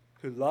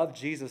 who loved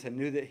Jesus and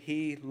knew that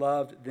he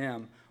loved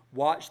them,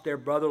 watched their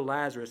brother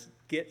Lazarus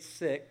get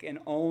sick and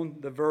on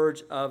the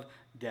verge of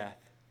death.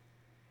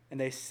 And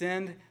they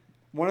send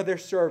one of their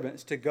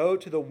servants to go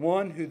to the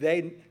one who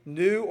they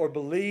knew or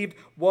believed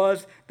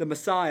was the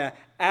Messiah,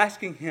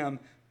 asking him,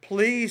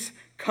 please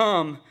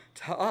come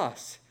to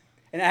us.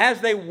 And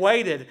as they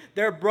waited,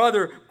 their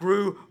brother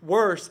grew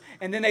worse.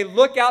 And then they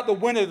look out the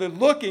window, they're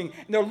looking,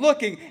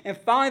 and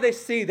finally they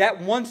see that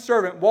one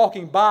servant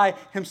walking by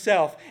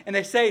himself. And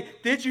they say,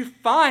 did you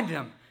find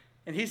him?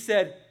 And he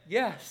said,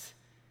 yes.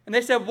 And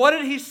they said, what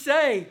did he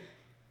say?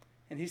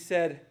 And he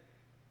said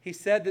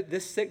that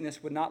this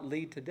sickness would not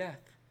lead to death.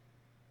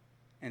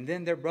 And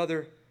then their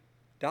brother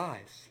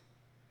dies.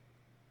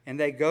 And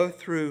they go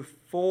through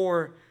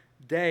 4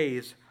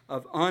 days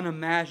of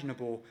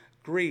unimaginable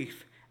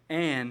grief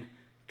and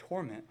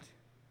torment.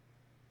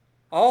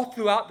 All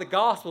throughout the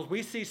Gospels,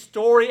 we see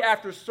story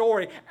after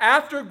story,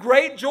 after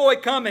great joy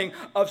coming,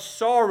 of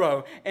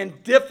sorrow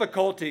and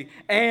difficulty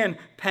and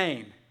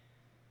pain.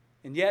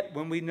 And yet,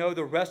 when we know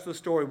the rest of the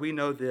story, we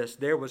know this: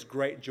 there was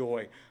great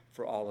joy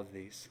for all of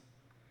these.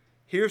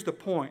 Here's the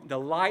point: the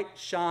light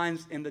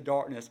shines in the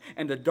darkness,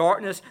 and the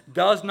darkness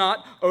does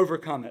not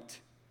overcome it.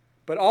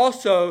 But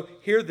also,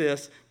 hear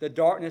this: the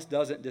darkness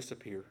doesn't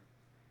disappear.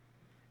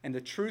 And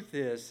the truth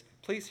is,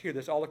 please hear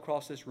this all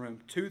across this room,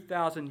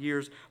 2,000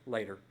 years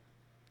later,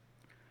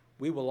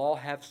 we will all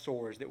have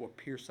swords that will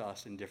pierce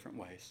us in different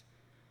ways.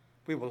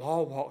 We will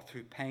all walk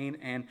through pain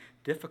and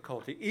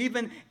difficulty,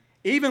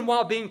 even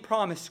while being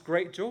promised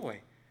great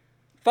joy.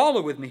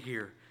 Follow with me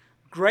here.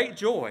 Great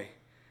joy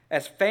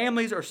as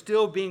families are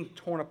still being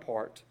torn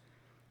apart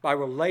by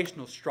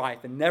relational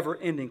strife and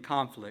never-ending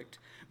conflict.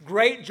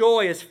 Great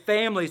joy as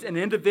families and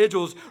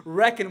individuals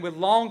reckon with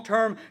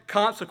long-term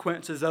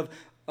consequences of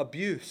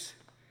abuse,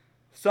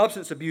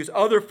 substance abuse,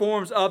 other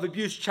forms of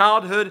abuse,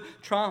 childhood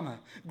trauma.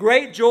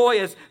 Great joy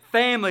as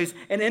families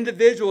and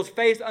individuals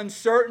face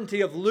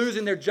uncertainty of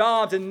losing their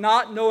jobs and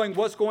not knowing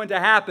what's going to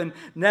happen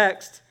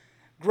next.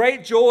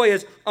 Great joy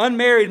as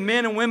unmarried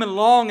men and women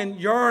long and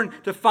yearn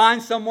to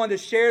find someone to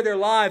share their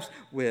lives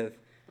with.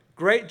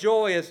 Great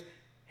joy as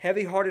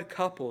heavy-hearted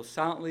couples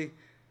silently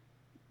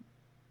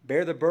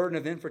bear the burden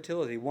of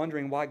infertility,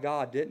 wondering why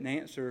God didn't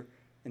answer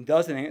and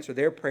doesn't answer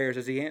their prayers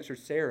as He answered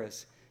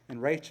Sarah's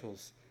and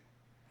Rachel's,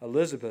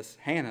 Elizabeth's,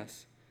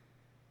 Hannah's.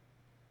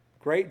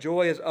 Great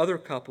joy as other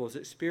couples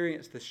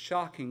experience the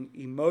shocking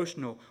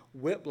emotional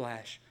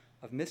whiplash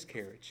of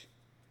miscarriage.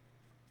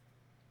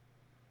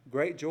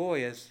 Great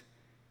joy as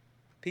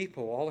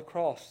people all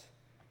across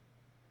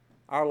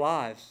our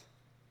lives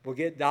will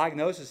get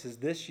diagnoses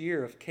this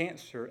year of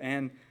cancer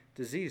and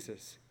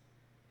diseases.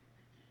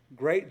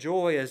 Great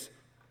joy as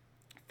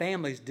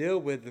families deal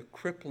with the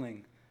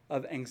crippling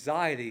of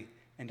anxiety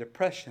and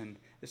depression,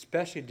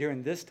 especially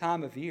during this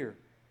time of year.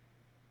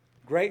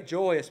 Great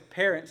joy as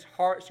parents'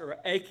 hearts are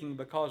aching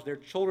because their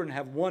children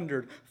have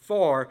wandered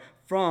far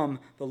from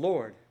the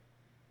Lord.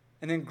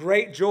 And then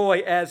great joy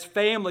as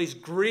families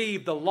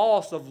grieve the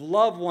loss of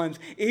loved ones.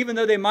 Even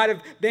though they might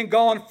have been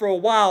gone for a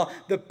while,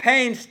 the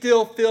pain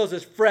still feels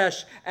as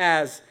fresh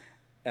as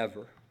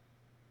ever.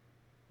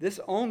 This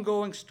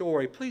ongoing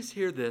story, please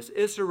hear this,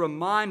 is a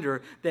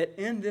reminder that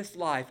in this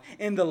life,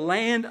 in the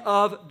land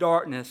of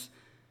darkness,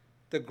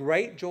 the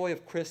great joy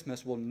of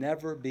Christmas will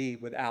never be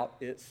without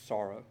its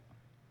sorrow.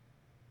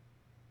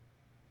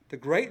 The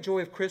great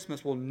joy of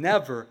Christmas will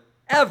never,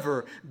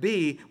 ever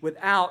be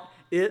without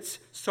its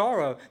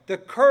sorrow. The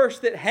curse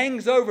that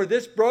hangs over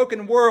this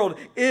broken world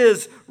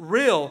is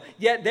real.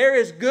 Yet there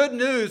is good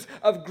news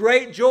of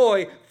great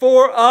joy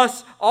for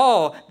us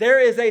all. There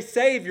is a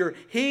Savior.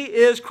 He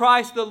is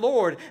Christ the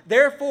Lord.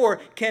 Therefore,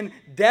 can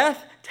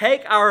death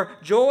take our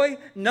joy?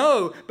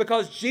 No,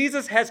 because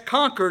Jesus has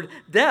conquered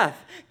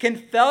death. Can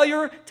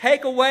failure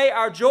take away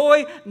our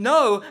joy?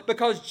 No,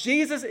 because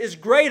Jesus is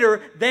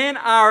greater than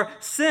our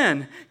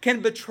sin.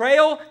 Can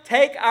betrayal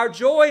take our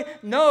joy?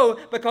 No,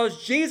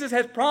 because Jesus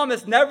has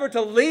promised never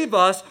to leave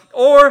us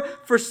or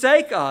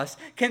forsake us.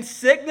 Can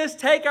sickness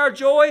take our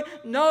joy?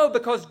 No,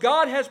 because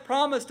God has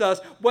promised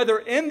us, whether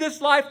in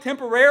this life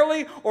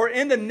temporarily or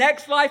in the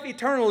next life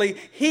eternally,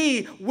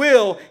 He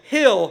will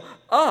heal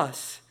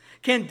us.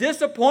 Can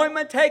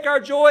disappointment take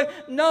our joy?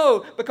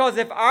 No, because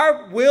if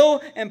our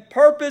will and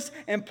purpose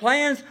and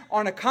plans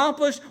aren't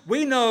accomplished,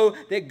 we know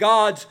that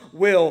God's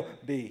will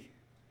be.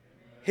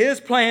 His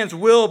plans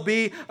will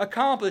be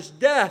accomplished.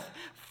 Death,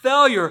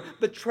 failure,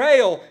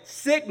 betrayal,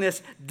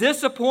 sickness,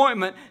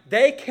 disappointment,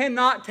 they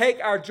cannot take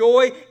our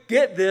joy.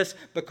 Get this,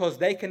 because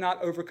they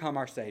cannot overcome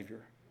our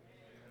Savior.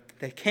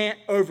 They can't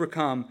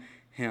overcome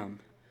Him.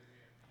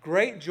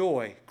 Great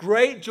joy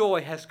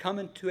has come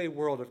into a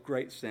world of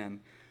great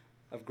sin,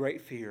 of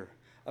great fear,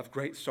 of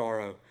great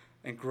sorrow,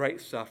 and great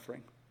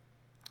suffering.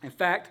 In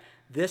fact,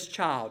 this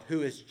child,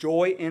 who is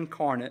joy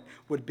incarnate,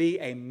 would be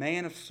a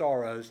man of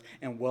sorrows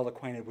and well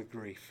acquainted with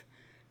grief.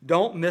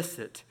 Don't miss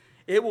it.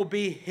 It will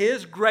be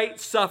His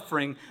great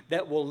suffering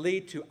that will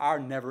lead to our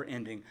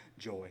never-ending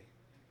joy.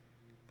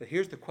 But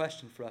here's the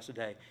question for us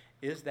today.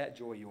 Is that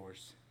joy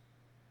yours?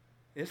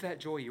 Is that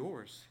joy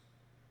yours?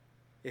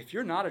 If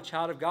you're not a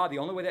child of God, the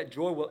only way that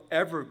joy will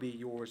ever be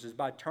yours is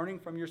by turning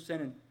from your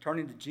sin and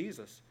turning to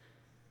Jesus.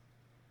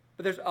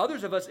 But there's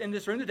others of us in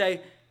this room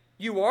today,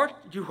 you are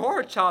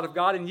a child of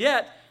God, and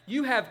yet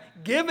you have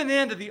given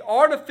in to the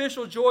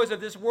artificial joys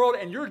of this world,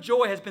 and your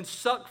joy has been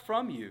sucked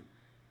from you.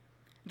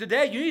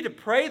 Today, you need to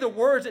pray the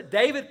words that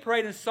David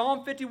prayed in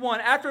Psalm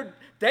 51. After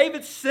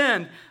David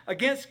sinned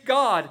against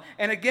God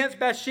and against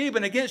Bathsheba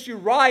and against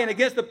Uriah and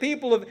against the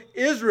people of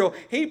Israel,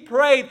 he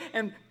prayed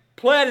and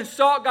pled and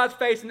sought God's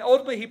face, and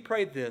ultimately he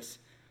prayed this: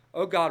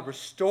 "Oh God,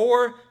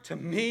 restore to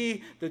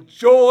me the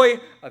joy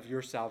of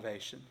your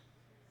salvation."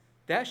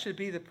 That should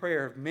be the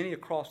prayer of many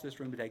across this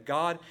room today.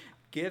 God,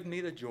 give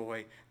me the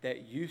joy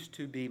that used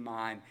to be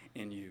mine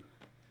in you.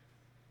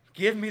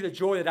 Give me the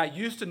joy that I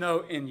used to know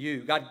in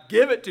you. God,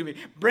 give it to me.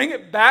 Bring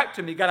it back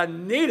to me. God, I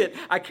need it.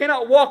 I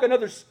cannot walk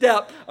another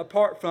step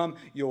apart from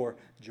your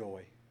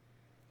joy.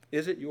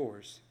 Is it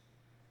yours?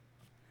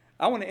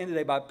 I want to end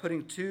today by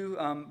putting two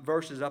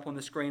verses up on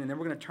the screen, and then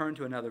we're going to turn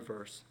to another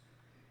verse.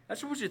 I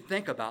just want you to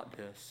think about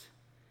this.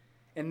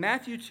 In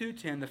Matthew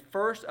 2:10, the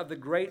first of the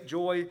great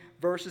joy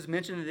verses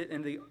mentioned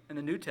in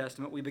the New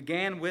Testament, we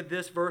began with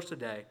this verse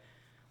today.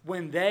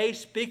 When they,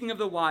 speaking of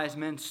the wise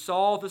men,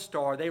 saw the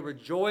star, they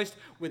rejoiced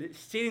with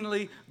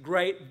exceedingly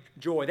great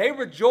joy. They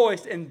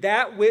rejoiced in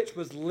that which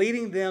was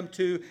leading them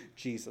to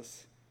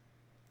Jesus.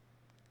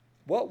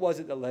 What was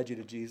it that led you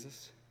to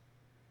Jesus?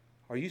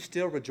 Are you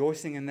still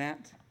rejoicing in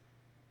that?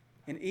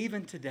 And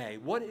even today,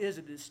 what is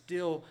it that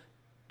still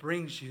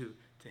brings you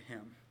to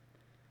Him?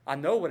 I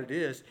know what it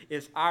is.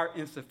 It's our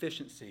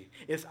insufficiency.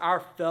 It's our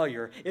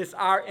failure. It's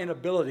our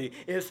inability.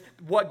 It's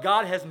what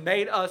God has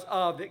made us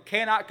of that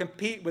cannot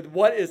compete with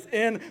what is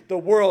in the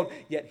world,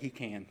 yet He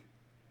can.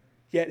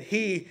 Yet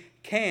He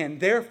can.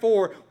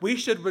 Therefore, we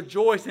should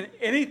rejoice in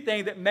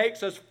anything that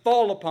makes us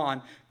fall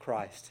upon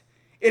Christ.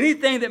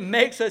 Anything that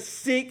makes us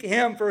seek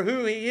Him for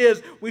who He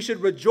is, we should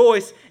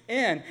rejoice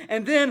in.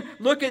 And then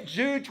look at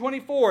Jude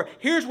 24.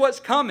 Here's what's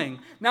coming.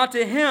 Now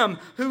to Him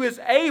who is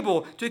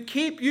able to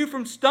keep you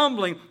from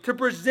stumbling, to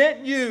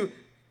present you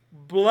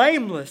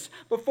blameless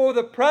before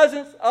the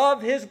presence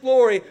of His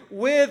glory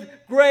with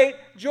great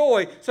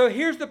joy. So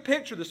here's the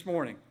picture this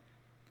morning.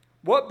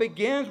 What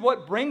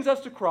brings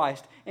us to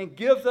Christ and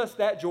gives us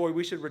that joy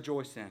we should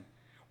rejoice in.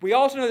 We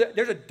also know that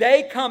there's a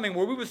day coming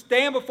where we will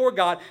stand before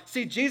God,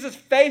 see Jesus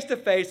face to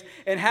face,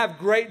 and have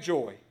great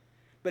joy.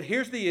 But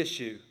here's the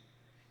issue.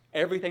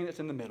 Everything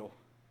that's in the middle.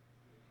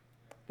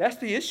 That's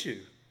the issue.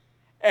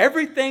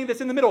 Everything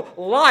that's in the middle.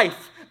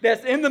 Life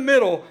that's in the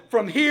middle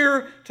from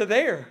here to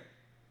there.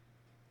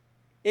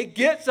 It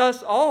gets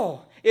us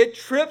all. It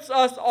trips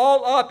us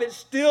all up. It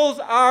steals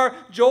our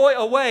joy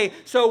away.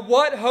 So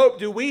what hope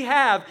do we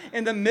have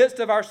in the midst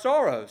of our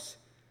sorrows?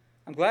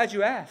 I'm glad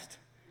you asked.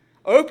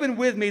 Open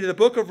with me to the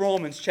book of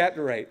Romans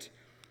chapter 8.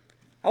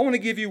 I want to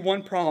give you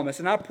one promise,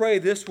 and I pray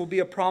this will be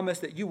a promise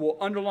that you will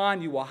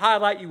underline, you will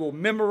highlight, you will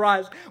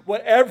memorize,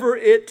 whatever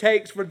it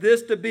takes for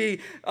this to be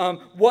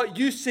what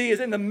you see is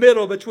in the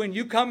middle between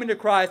you coming to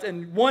Christ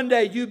and one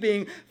day you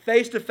being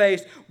face to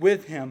face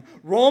with Him.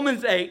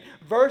 Romans 8,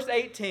 verse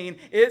 18,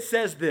 it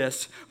says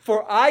this,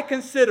 "For I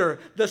consider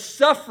the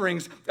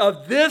sufferings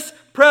of this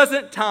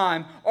present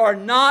time are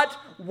not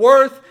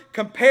worth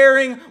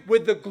comparing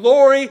with the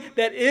glory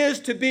that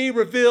is to be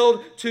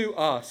revealed to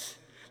us."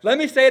 Let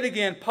me say it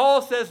again.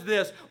 Paul says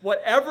this,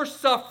 whatever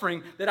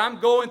suffering that I'm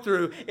going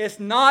through, it's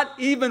not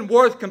even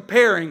worth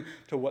comparing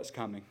to what's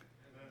coming.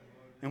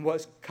 And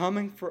what's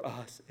coming for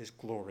us is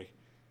glory.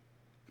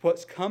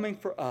 What's coming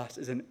for us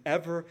is an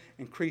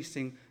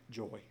ever-increasing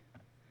joy.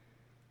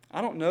 I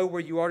don't know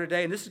where you are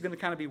today, and this is going to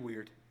kind of be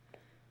weird.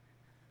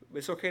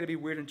 It's okay to be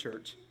weird in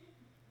church.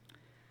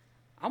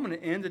 I'm going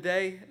to end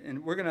today,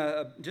 and we're going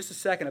to, just a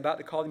second, about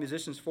to call the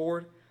musicians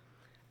forward.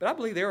 But I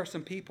believe there are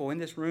some people in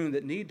this room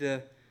that need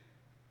to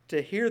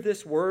hear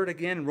this word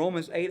again in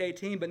Romans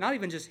 8:18, but not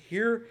even just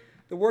hear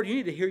the word. You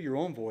need to hear your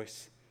own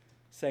voice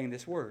saying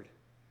this word.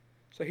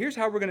 So here's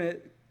how we're going to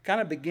kind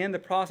of begin the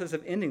process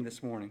of ending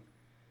this morning.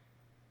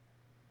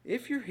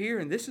 If you're here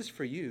and this is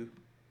for you,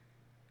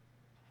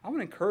 I want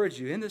to encourage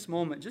you in this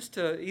moment just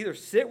to either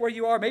sit where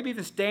you are, maybe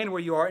even stand where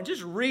you are, and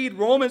just read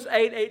Romans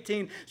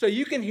 8:18 so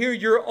you can hear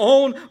your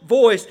own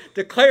voice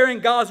declaring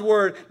God's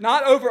word,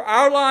 not over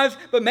our lives,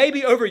 but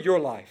maybe over your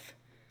life.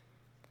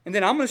 And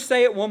then I'm going to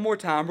say it one more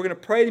time. We're going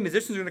to pray. The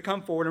musicians are going to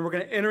come forward, and we're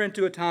going to enter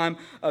into a time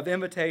of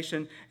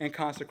invitation and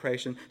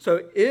consecration.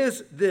 So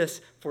is this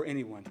for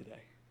anyone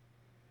today?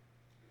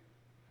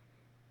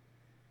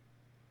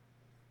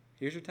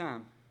 Here's your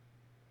time.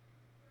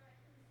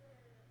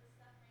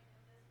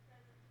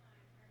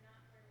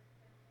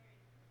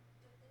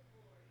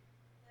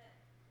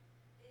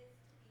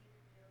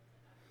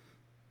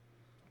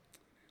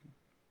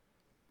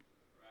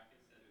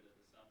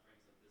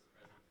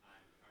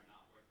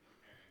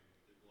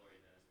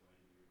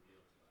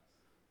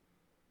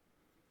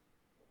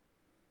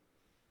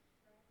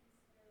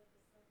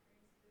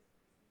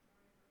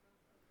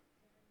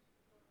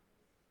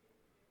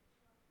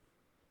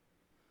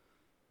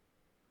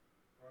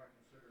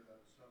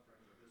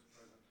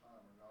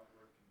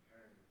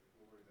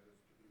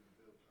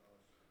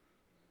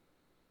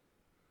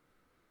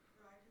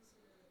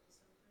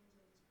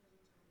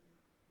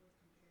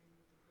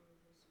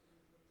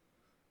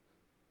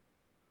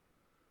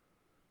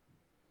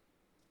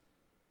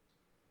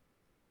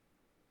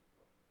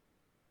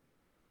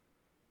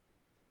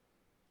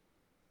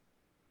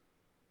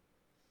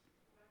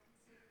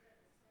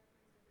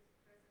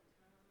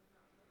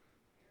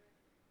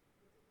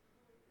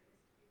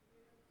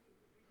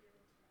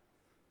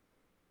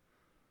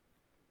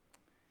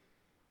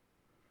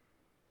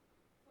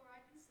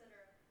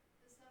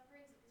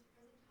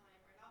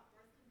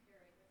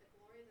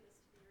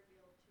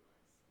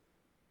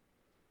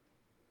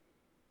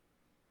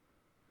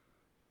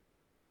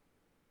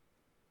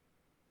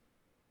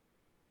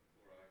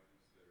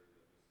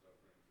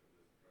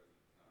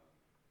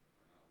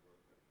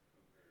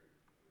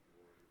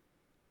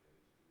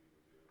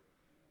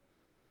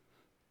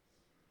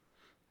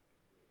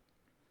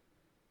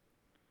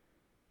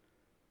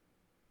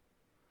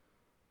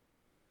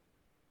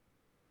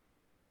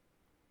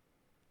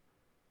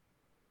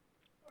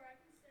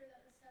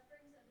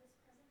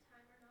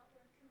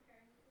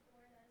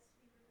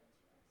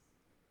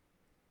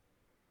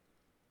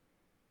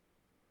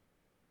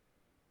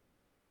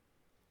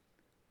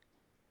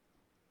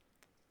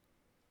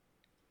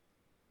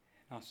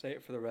 I'll say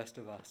it for the rest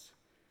of us.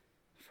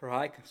 For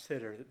I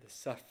consider that the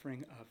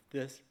suffering of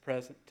this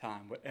present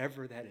time,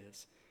 whatever that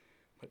is,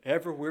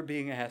 whatever we're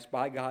being asked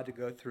by God to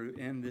go through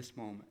in this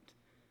moment,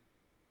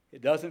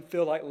 it doesn't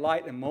feel like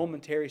light and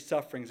momentary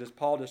sufferings as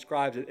Paul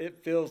describes it.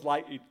 It feels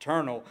like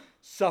eternal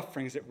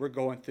sufferings that we're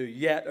going through.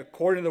 Yet,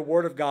 according to the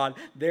Word of God,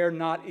 they're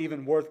not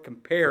even worth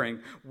comparing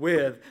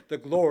with the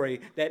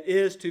glory that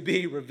is to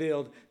be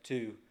revealed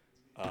to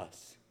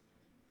us.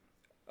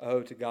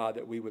 Oh, to God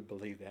that we would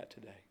believe that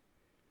today.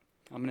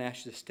 I'm going to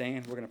ask you to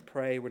stand. We're going to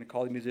pray. We're going to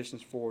call the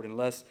musicians forward. And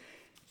let's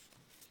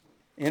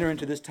enter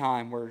into this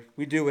time where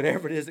we do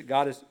whatever it is that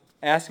God is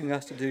asking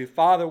us to do.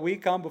 Father, we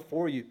come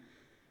before you.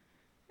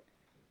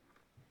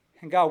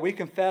 And God, we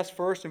confess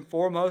first and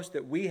foremost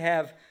that we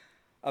have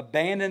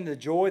abandoned the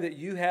joy that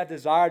you have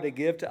desired to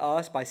give to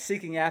us by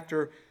seeking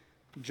after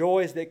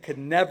joys that could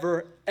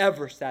never,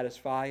 ever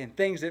satisfy and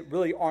things that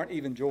really aren't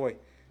even joy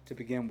to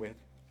begin with.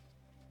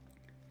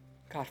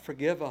 God,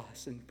 forgive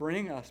us and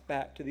bring us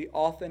back to the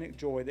authentic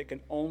joy that can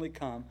only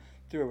come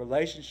through a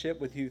relationship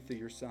with you through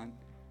your Son.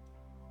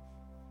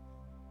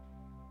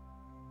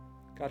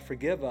 God,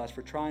 forgive us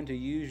for trying to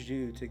use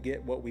you to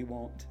get what we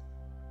want.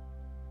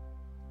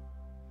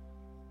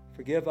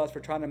 Forgive us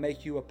for trying to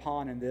make you a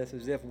pawn in this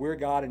as if we're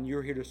God and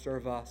you're here to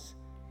serve us,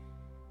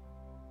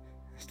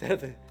 instead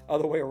of the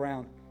other way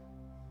around.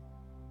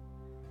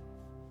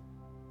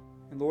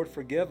 And Lord,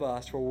 forgive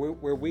us for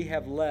where we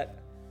have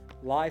let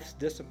life's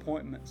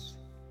disappointments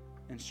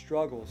and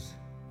struggles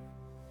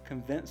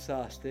convince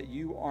us that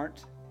you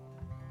aren't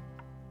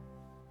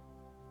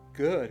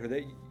good, or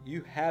that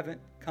you haven't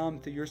come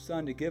through your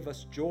Son to give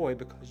us joy,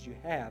 because you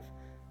have.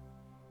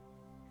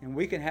 And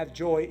we can have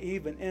joy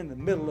even in the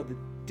middle of the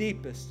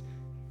deepest,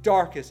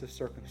 darkest of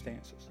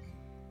circumstances.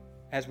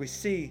 As we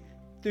see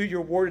through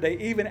your word today,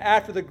 even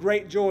after the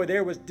great joy,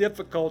 there was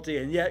difficulty,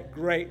 and yet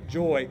great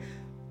joy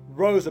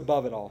rose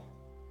above it all.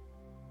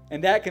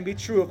 And that can be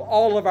true of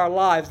all of our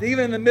lives.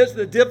 Even in the midst of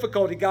the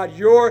difficulty, God,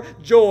 your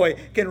joy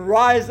can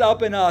rise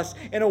up in us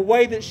in a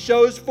way that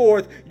shows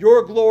forth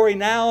your glory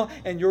now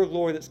and your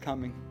glory that's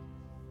coming.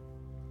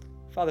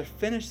 Father,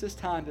 finish this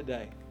time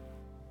today.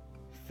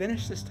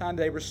 Finish this time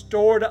today.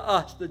 Restore to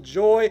us the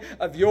joy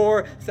of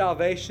your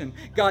salvation.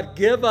 God,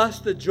 give us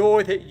the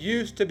joy that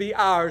used to be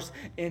ours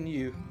in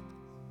you.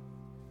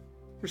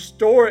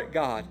 Restore it,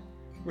 God.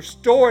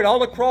 Restore it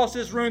all across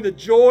this room, the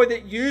joy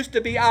that used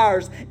to be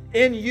ours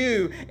in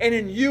you and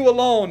in you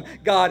alone.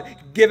 God,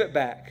 give it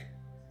back.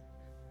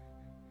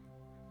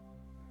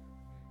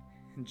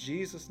 In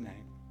Jesus'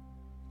 name,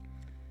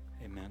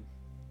 amen.